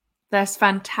 That's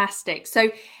fantastic.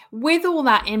 So with all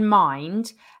that in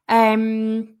mind,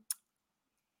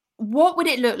 what would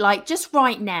it look like just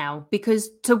right now,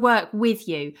 because to work with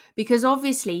you, because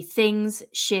obviously things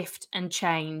shift and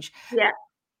change. Yeah.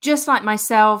 Just like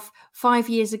myself, 5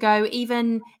 years ago,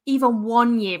 even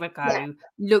 1 year ago,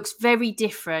 looks very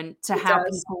different to how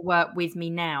people work with me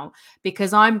now,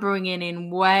 because I'm bringing in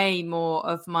way more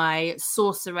of my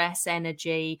sorceress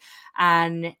energy.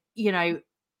 And,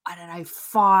 I don't know,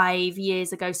 5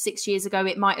 years ago, 6 years ago,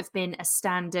 it might have been a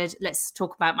standard, let's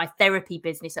talk about my therapy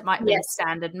business, it might have been a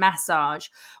standard massage.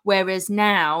 Whereas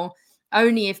now,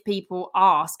 only if people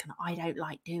ask, and I don't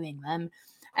like doing them,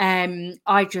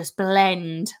 I just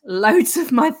blend loads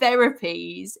of my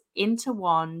therapies into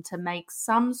one to make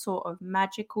some sort of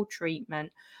magical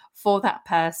treatment for that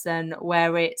person,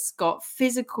 where it's got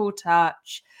physical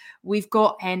touch, we've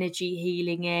got energy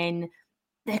healing in,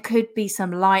 there could be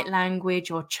some light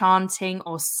language or chanting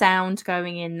or sound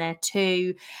going in there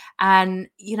too. And,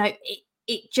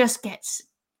 it just gets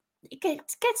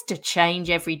to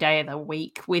change every day of the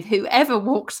week with whoever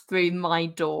walks through my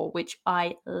door, which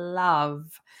I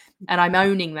love. And I'm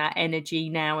owning that energy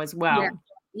now as well.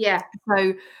 Yeah.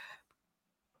 So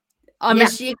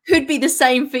it could be the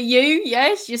same for you.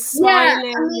 Yes, you're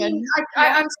smiling.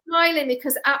 I'm smiling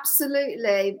because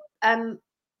absolutely.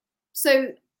 So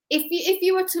if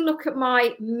you were to look at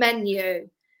my menu,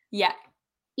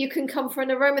 you can come for an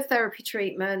aromatherapy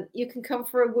treatment, you can come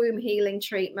for a womb healing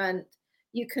treatment,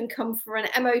 you can come for an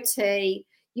MOT,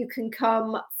 you can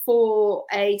come for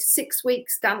a 6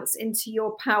 weeks dance into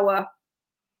your power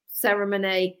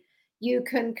ceremony, you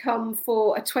can come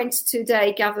for a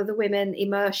 22-day gather the women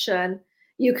immersion,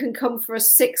 you can come for a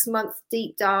 6-month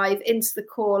deep dive into the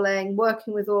calling,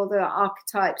 working with all the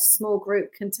archetypes, small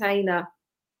group container.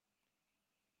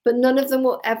 But none of them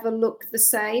will ever look the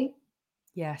same.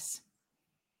 Yes.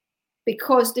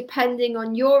 Because depending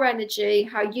on your energy,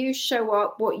 how you show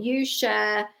up, what you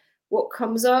share, what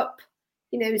comes up,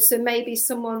 so maybe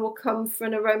someone will come for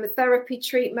an aromatherapy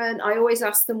treatment. I always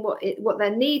ask them what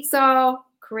their needs are,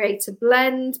 create a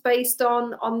blend based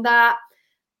on that.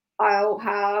 I'll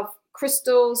have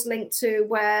crystals linked to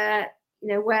where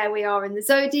we are in the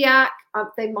zodiac,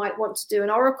 They might want to do an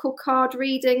oracle card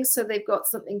reading, so they've got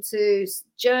something to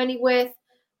journey with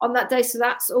on that day. So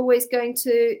that's always going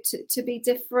to be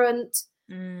different.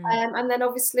 And then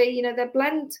obviously, you know, their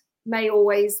blend may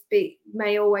always be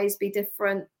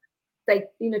different. They,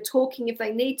 you know, talking if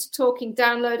they need to talking,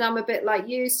 download. I'm a bit like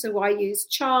you, so I use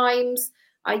chimes.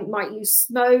 I might use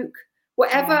smoke,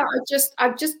 whatever. Yeah.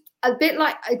 I'm just a bit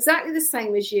like exactly the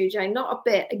same as you, Jane. Not a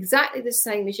bit, exactly the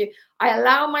same as you. I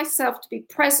allow myself to be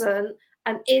present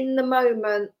and in the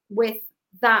moment with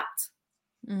that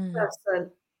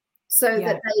person, so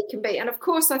that they can be. And of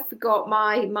course, I forgot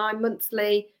my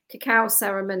monthly cacao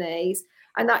ceremonies,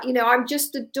 and that, you know, I'm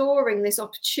just adoring this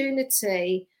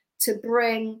opportunity to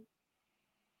bring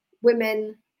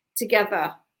women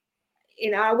together. You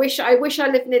know, I wish I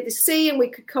lived near the sea and we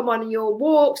could come on your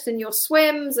walks and your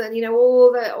swims and, you know,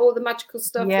 all the magical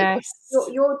stuff that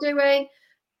you're doing.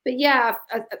 But yeah,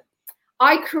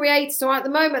 I create. So at the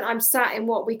moment, I'm sat in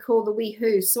what we call the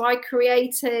WeHo. So I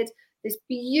created this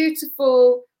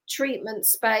beautiful treatment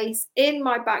space in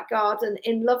my back garden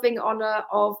in loving honor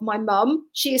of my mum.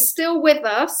 She is still with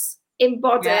us in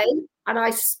body, and I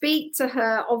speak to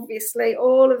her obviously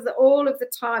all of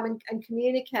the time and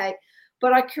communicate.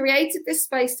 But I created this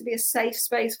space to be a safe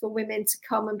space for women to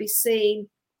come and be seen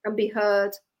and be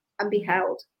heard and be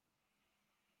held.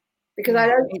 Because I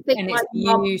don't think it's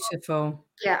beautiful.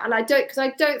 And I don't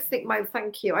think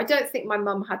I don't think my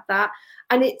mum had that.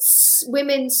 And it's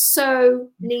women so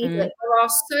need it. There are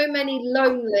so many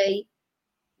lonely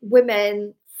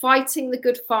women fighting the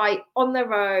good fight on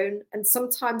their own, and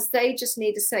sometimes they just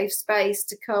need a safe space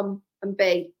to come and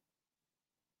be.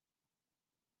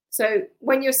 So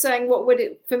when you're saying what would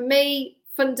it, for me,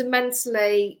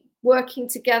 fundamentally, working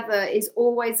together is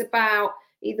always about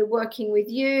either working with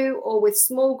you or with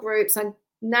small groups. I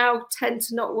now tend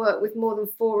to not work with more than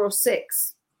 4 or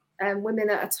 6 women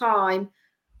at a time,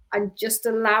 and just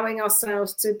allowing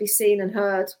ourselves to be seen and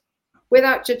heard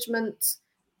without judgment.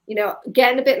 You know,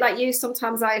 again, a bit like you,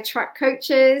 sometimes I attract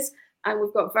coaches, and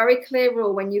we've got very clear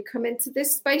rule: when you come into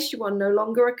this space, you are no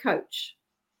longer a coach.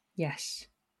 Yes.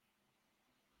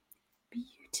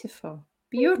 Beautiful.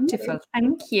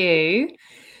 Thank you.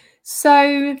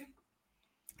 So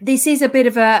this is a bit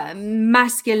of a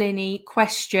masculine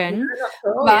question,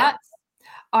 but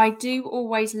I do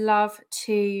always love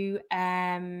to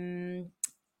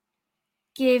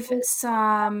give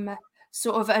some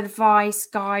sort of advice,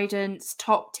 guidance,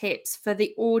 top tips for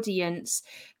the audience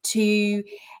to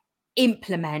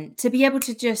implement, to be able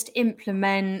to just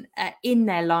implement in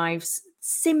their lives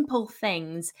simple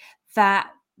things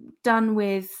that, done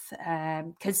with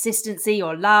consistency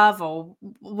or love or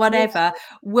whatever,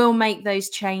 will make those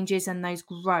changes and the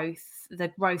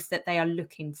growth that they are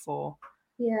looking for.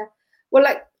 Yeah. Well,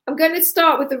 like, I'm going to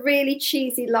start with a really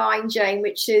cheesy line, Jane,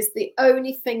 which is the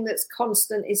only thing that's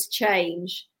constant is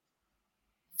change.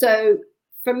 So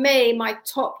for me, my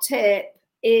top tip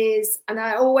is, and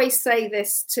I always say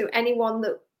this to anyone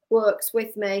that works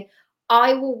with me,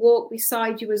 I will walk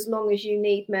beside you as long as you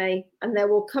need me. And there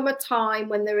will come a time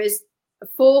when there is a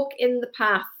fork in the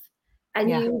path, and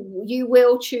you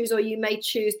will choose, or you may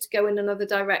choose to go in another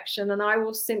direction. And I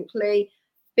will simply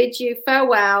bid you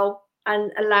farewell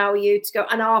and allow you to go.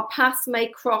 And our paths may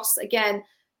cross again.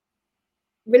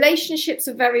 Relationships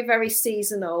are very, very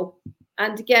seasonal.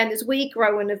 And again, as we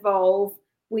grow and evolve,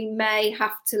 we may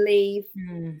have to leave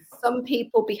some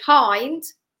people behind,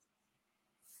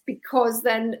 because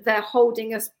then they're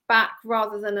holding us back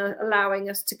rather than allowing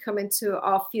us to come into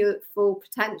our full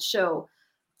potential.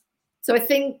 So I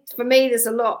think for me, there's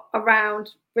a lot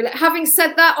around. Having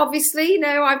said that, obviously, you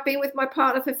know, I've been with my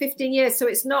partner for 15 years, so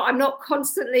I'm not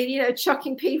constantly, you know,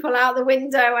 chucking people out the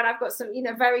window, and I've got some, you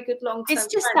know, very good long-term It's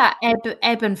just friends. that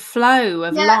ebb and flow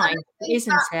of life,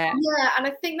 isn't it? Yeah, and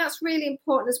I think that's really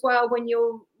important as well when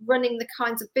you're running the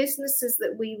kinds of businesses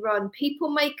that we run. People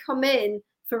may come in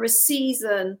for a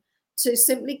season to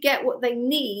simply get what they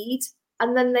need,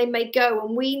 and then they may go,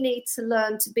 and we need to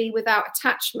learn to be without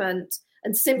attachment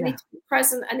and simply to be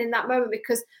present and in that moment,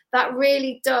 because that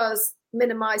really does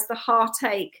minimize the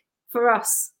heartache for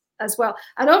us as well.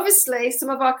 And obviously some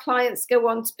of our clients go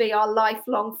on to be our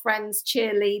lifelong friends,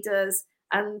 cheerleaders,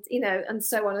 and, you know, and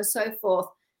so on and so forth.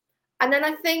 And then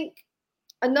I think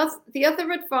the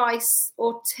other advice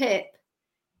or tip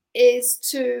is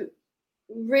to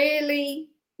really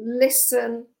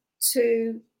listen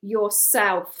to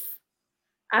yourself.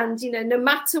 And, you know, no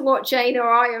matter what Jane or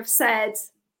I have said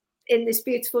in this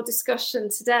beautiful discussion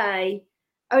today,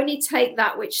 only take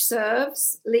that which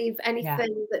serves, leave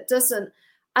anything that doesn't.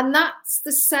 And that's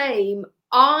the same.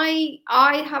 I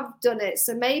have done it.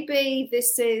 So maybe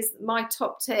this is my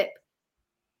top tip.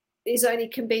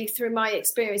 can be through my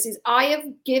experiences. I have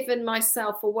given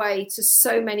myself away to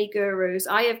so many gurus.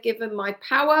 I have given my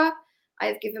power, I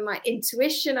have given my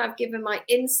intuition, I've given my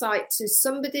insight to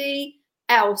somebody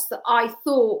else that I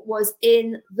thought was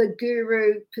in the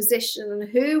guru position. And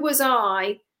who was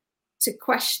I to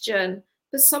question?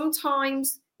 But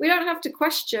sometimes we don't have to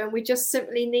question. We just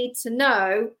simply need to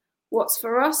know what's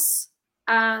for us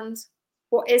and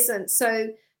what isn't. So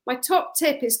my top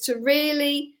tip is to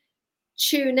really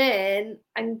tune in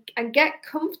and get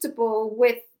comfortable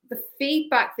with the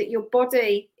feedback that your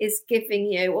body is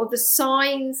giving you, or the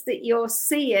signs that you're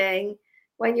seeing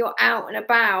when you're out and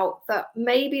about, that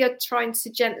maybe are trying to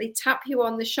gently tap you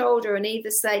on the shoulder and either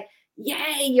say,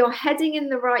 yay, you're heading in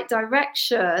the right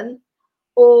direction,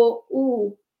 or,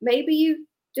 ooh, maybe you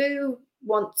do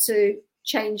want to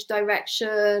change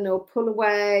direction, or pull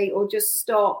away, or just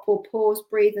stop, or pause,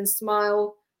 breathe, and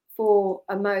smile for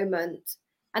a moment.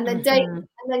 And then and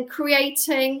then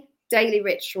creating daily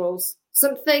rituals,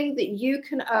 something that you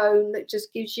can own, that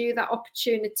just gives you that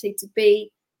opportunity to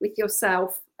be with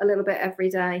yourself a little bit every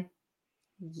day.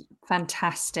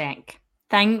 Fantastic.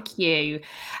 Thank you.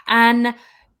 And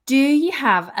do you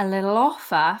have a little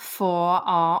offer for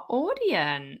our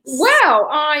audience? Well,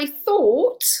 I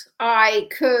thought I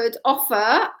could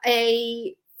offer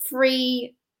a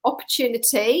free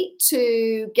opportunity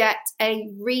to get a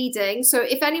reading. So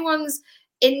if anyone's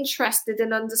interested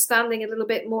in understanding a little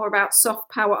bit more about soft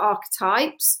power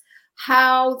archetypes,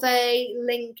 how they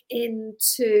link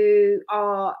into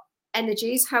our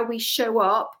energies, how we show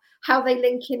up, how they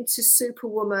link into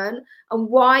Superwoman, and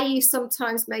why you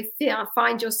sometimes may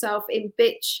find yourself in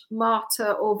bitch,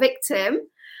 martyr, or victim,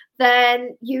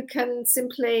 then you can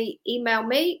simply email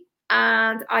me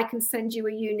and I can send you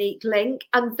a unique link.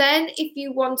 And then if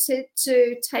you wanted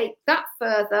to take that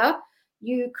further,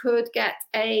 you could get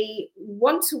a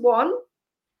one-to-one,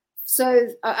 so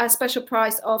a special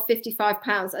price of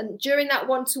 £55. And during that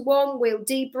one-to-one, we'll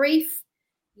debrief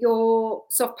your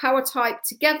soft power type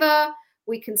together.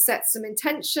 We can set some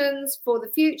intentions for the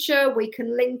future. We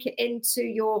can link it into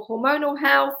your hormonal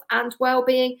health and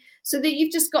well-being, so that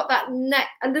you've just got that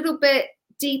a little bit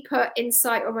deeper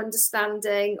insight or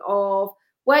understanding of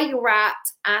where you're at,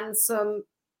 and some,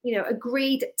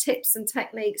 agreed tips and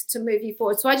techniques to move you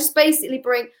forward. So I just basically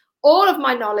bring all of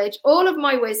my knowledge, all of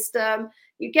my wisdom.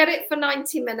 You get it for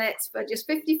 90 minutes for just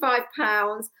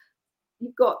 £55.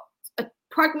 You've got a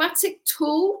pragmatic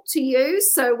tool to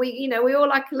use. So we all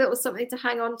like a little something to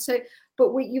hang on to,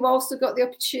 but you also got the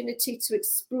opportunity to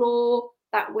explore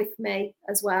that with me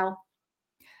as well.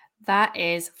 That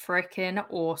is freaking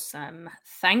awesome.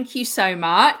 Thank you so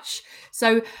much.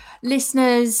 So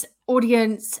listeners,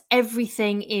 audience,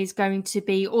 everything is going to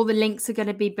be, all the links are going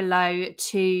to be below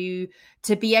to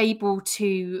be able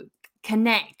to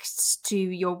connect to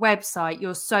your website,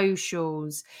 your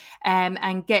socials,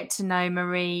 and get to know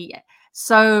Marie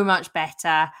so much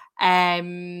better.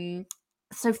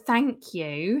 So thank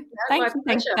you. Thank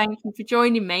you for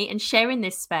joining me and sharing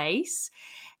this space.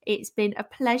 It's been a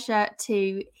pleasure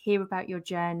to hear about your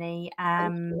journey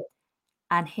and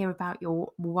hear about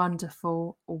your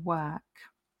wonderful work.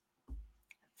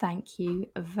 Thank you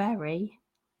very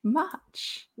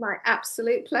much. My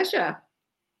absolute pleasure.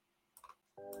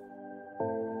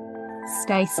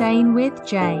 Stay Sane with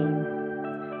Jane,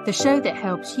 the show that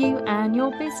helps you and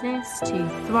your business to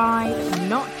thrive,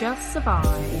 not just survive.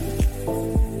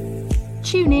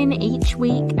 Tune in each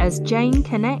week as Jane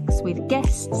connects with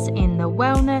guests in the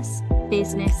wellness,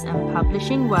 business and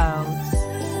publishing worlds,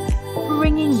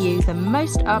 bringing you the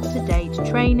most up-to-date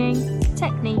training,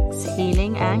 techniques,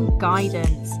 healing and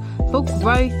guidance for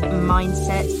growth,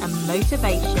 mindset and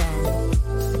motivation.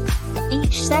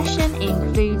 Each session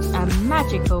includes a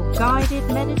magical guided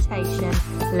meditation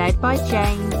led by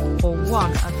Jane or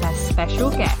one of her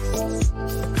special guests.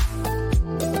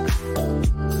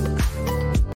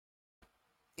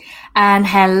 And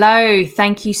hello,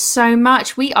 thank you so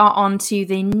much. We are on to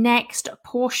the next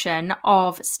portion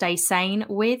of Stay Sane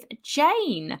with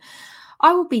Jane.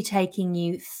 I will be taking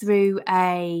you through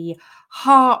a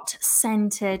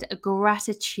heart-centered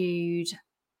gratitude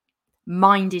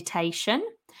meditation,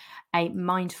 a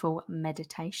mindful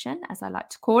meditation, as I like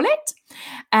to call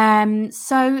it.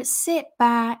 So sit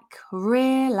back,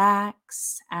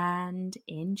 relax, and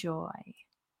enjoy.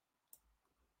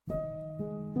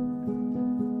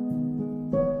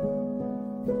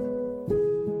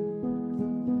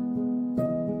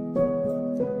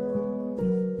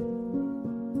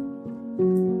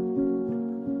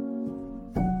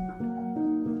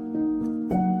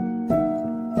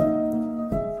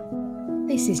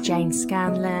 This is Jane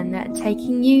Scanlon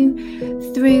taking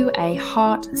you through a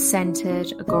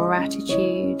heart-centered,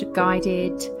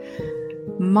 gratitude-guided,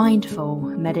 mindful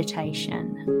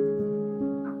meditation.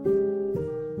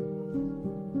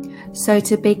 So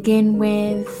to begin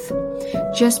with,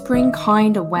 just bring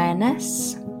kind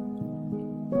awareness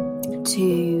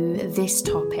to this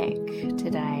topic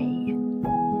today.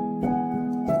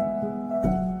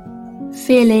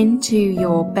 Feel into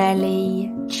your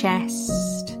belly, chest,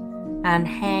 and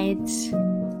head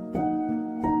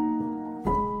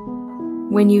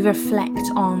when you reflect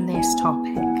on this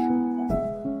topic.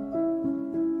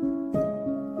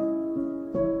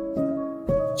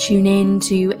 Tune in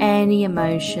to any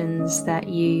emotions that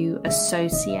you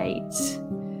associate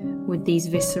with these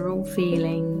visceral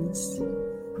feelings.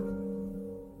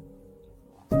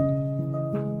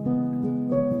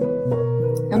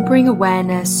 And bring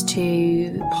awareness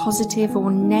to positive or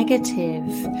negative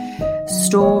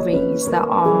stories that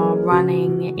are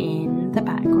running in the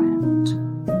background.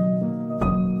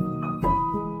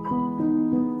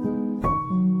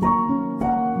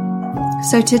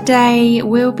 So today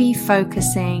we'll be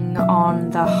focusing on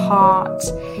the heart,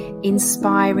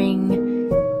 inspiring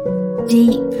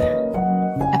deep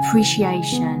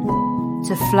appreciation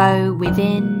to flow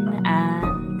within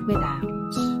and without.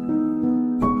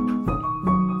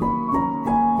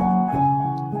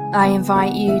 I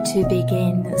invite you to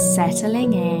begin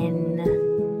settling in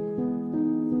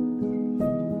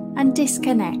and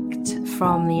disconnect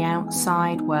from the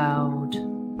outside world.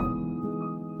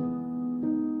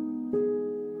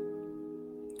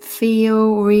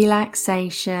 Feel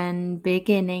relaxation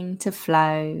beginning to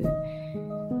flow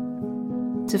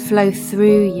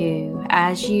through you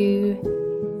as you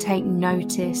take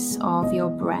notice of your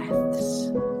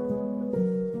breaths.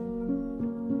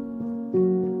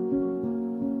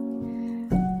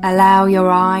 Allow your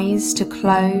eyes to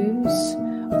close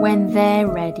when they're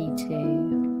ready to.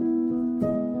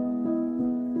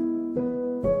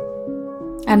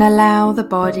 And allow the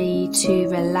body to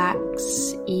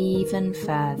relax even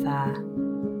further.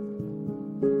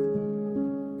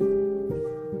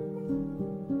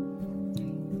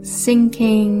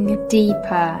 Sinking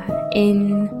deeper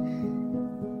in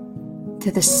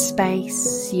to the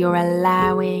space you're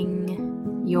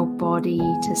allowing your body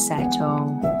to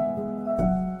settle.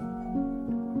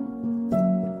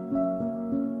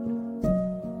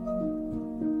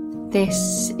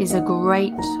 This is a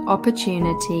great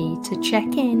opportunity to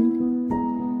check in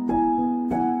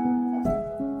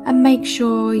and make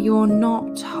sure you're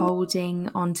not holding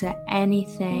onto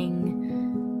anything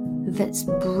that's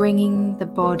bringing the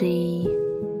body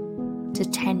to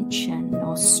tension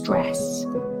or stress.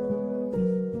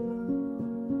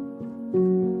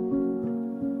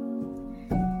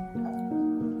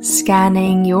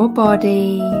 Scanning your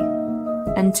body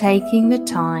and taking the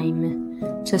time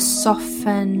to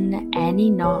soften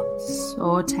any knots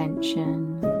or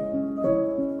tension.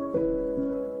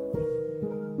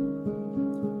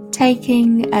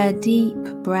 Taking a deep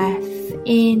breath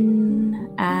in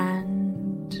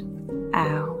and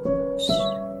out.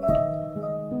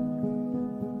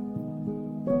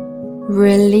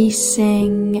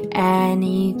 Releasing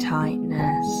any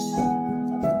tightness.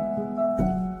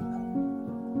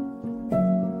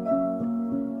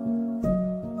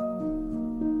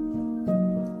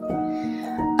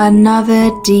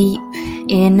 Another deep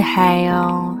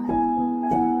inhale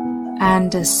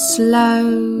and a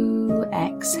slow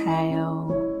exhale,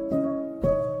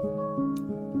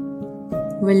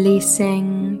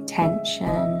 releasing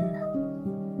tension.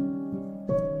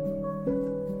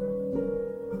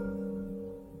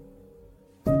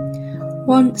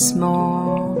 Once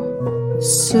more,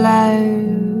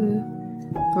 slow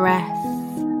breath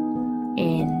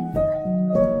in.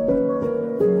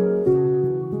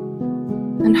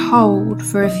 And hold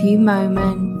for a few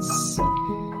moments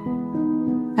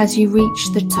as you reach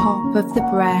the top of the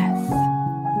breath,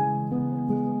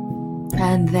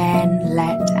 and then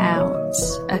let out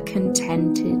a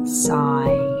contented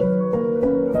sigh.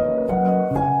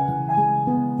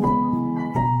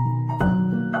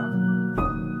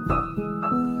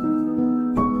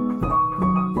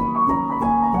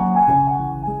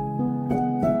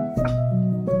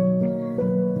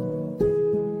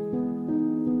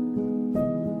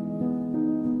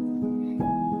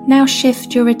 Now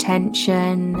shift your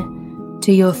attention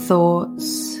to your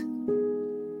thoughts.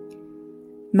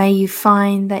 May you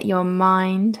find that your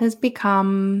mind has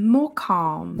become more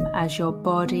calm as your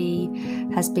body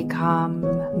has become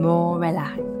more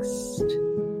relaxed.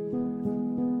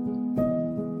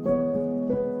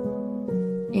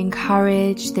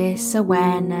 Encourage this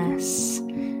awareness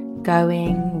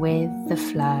going with the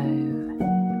flow.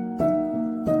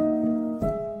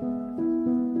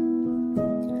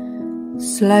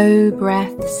 Slow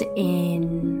breaths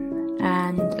in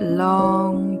and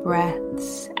long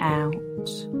breaths out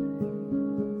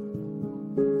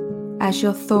as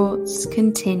your thoughts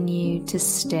continue to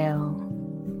still.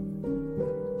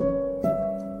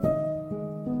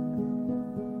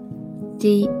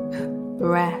 Deep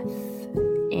breath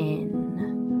in.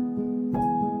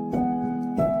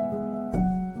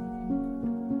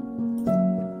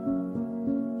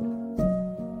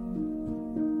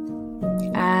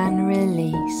 And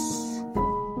release,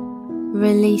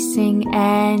 releasing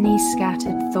any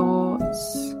scattered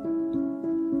thoughts.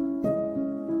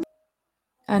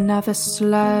 Another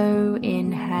slow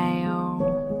inhale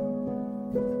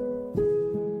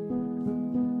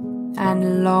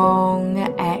and long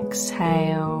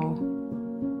exhale,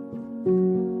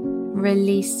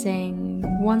 releasing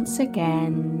once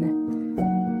again,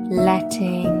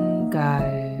 letting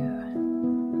go.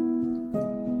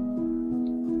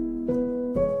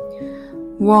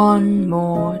 One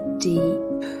more deep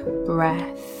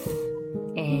breath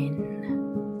in.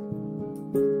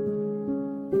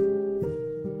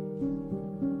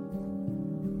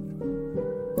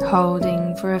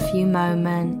 Holding for a few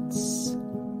moments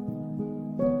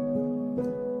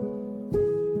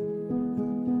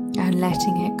and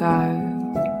letting it go.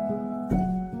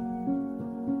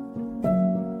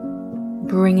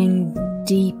 Bringing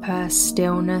deeper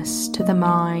stillness to the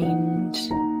mind.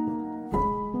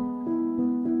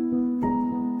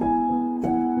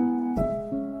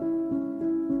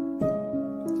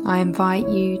 I invite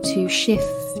you to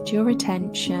shift your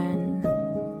attention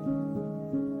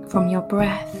from your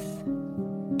breath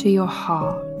to your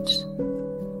heart.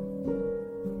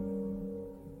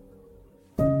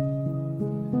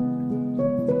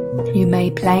 You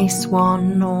may place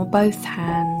one or both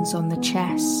hands on the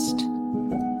chest,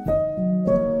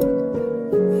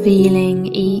 feeling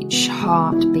each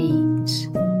heartbeat,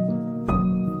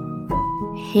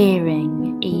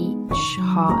 hearing each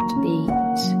heartbeat.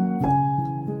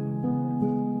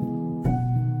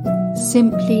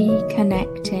 Simply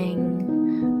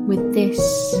connecting with this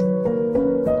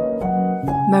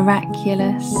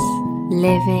miraculous,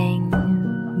 living,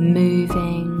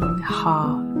 moving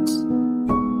heart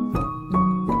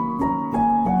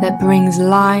that brings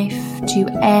life to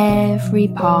every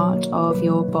part of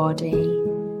your body.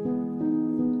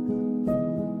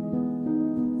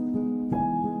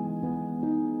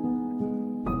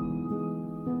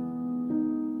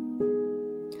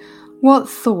 What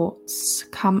thoughts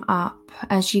come up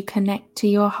as you connect to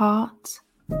your heart?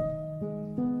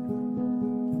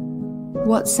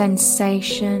 What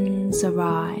sensations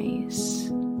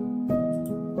arise?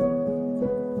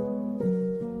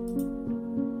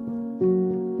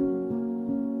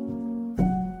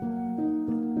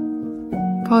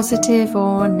 Positive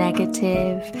or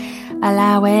negative,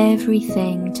 allow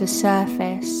everything to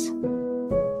surface.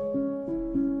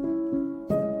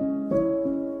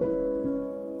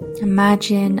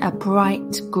 Imagine a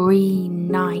bright green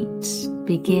night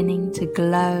beginning to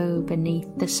glow beneath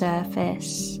the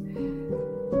surface.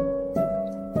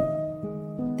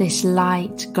 This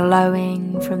light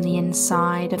glowing from the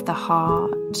inside of the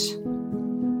heart.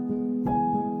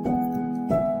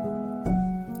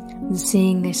 And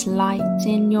seeing this light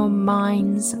in your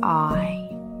mind's eye.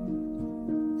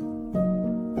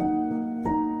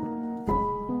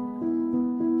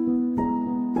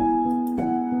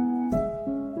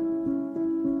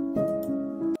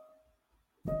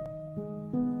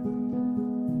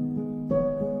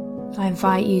 I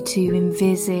invite you to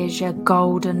envisage a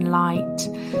golden light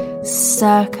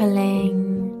circling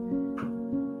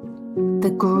the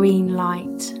green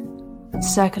light,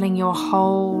 circling your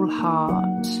whole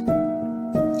heart,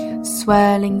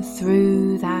 swirling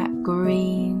through that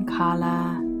green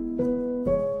colour.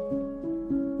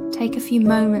 Take a few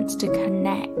moments to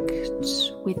connect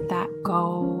with that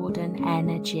golden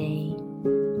energy.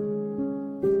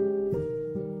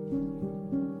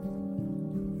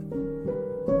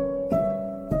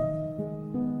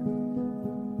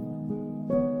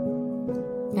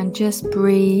 And just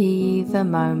breathe a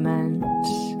moment.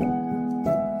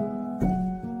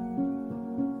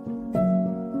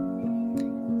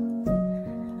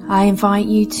 I invite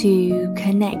you to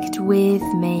connect with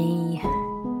me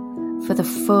for the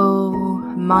full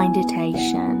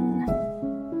meditation.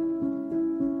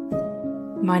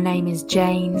 My name is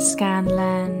Jane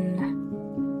Scanlon,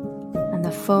 and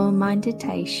the full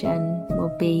meditation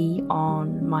will be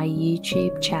on my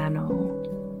YouTube channel.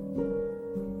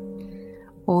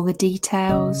 All the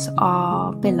details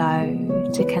are below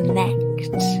to connect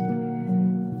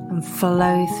and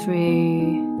flow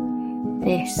through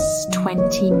this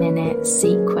 20-minute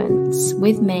sequence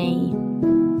with me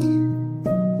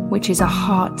which is a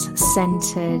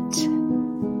heart-centered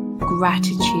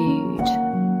gratitude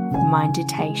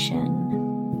meditation.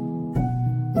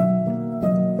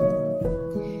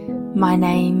 My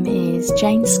name is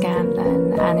Jane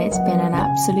Scanlon, and it's been an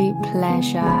absolute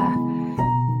pleasure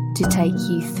to take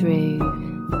you through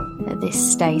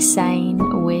this Stay Sane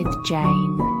with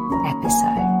Jane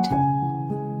episode.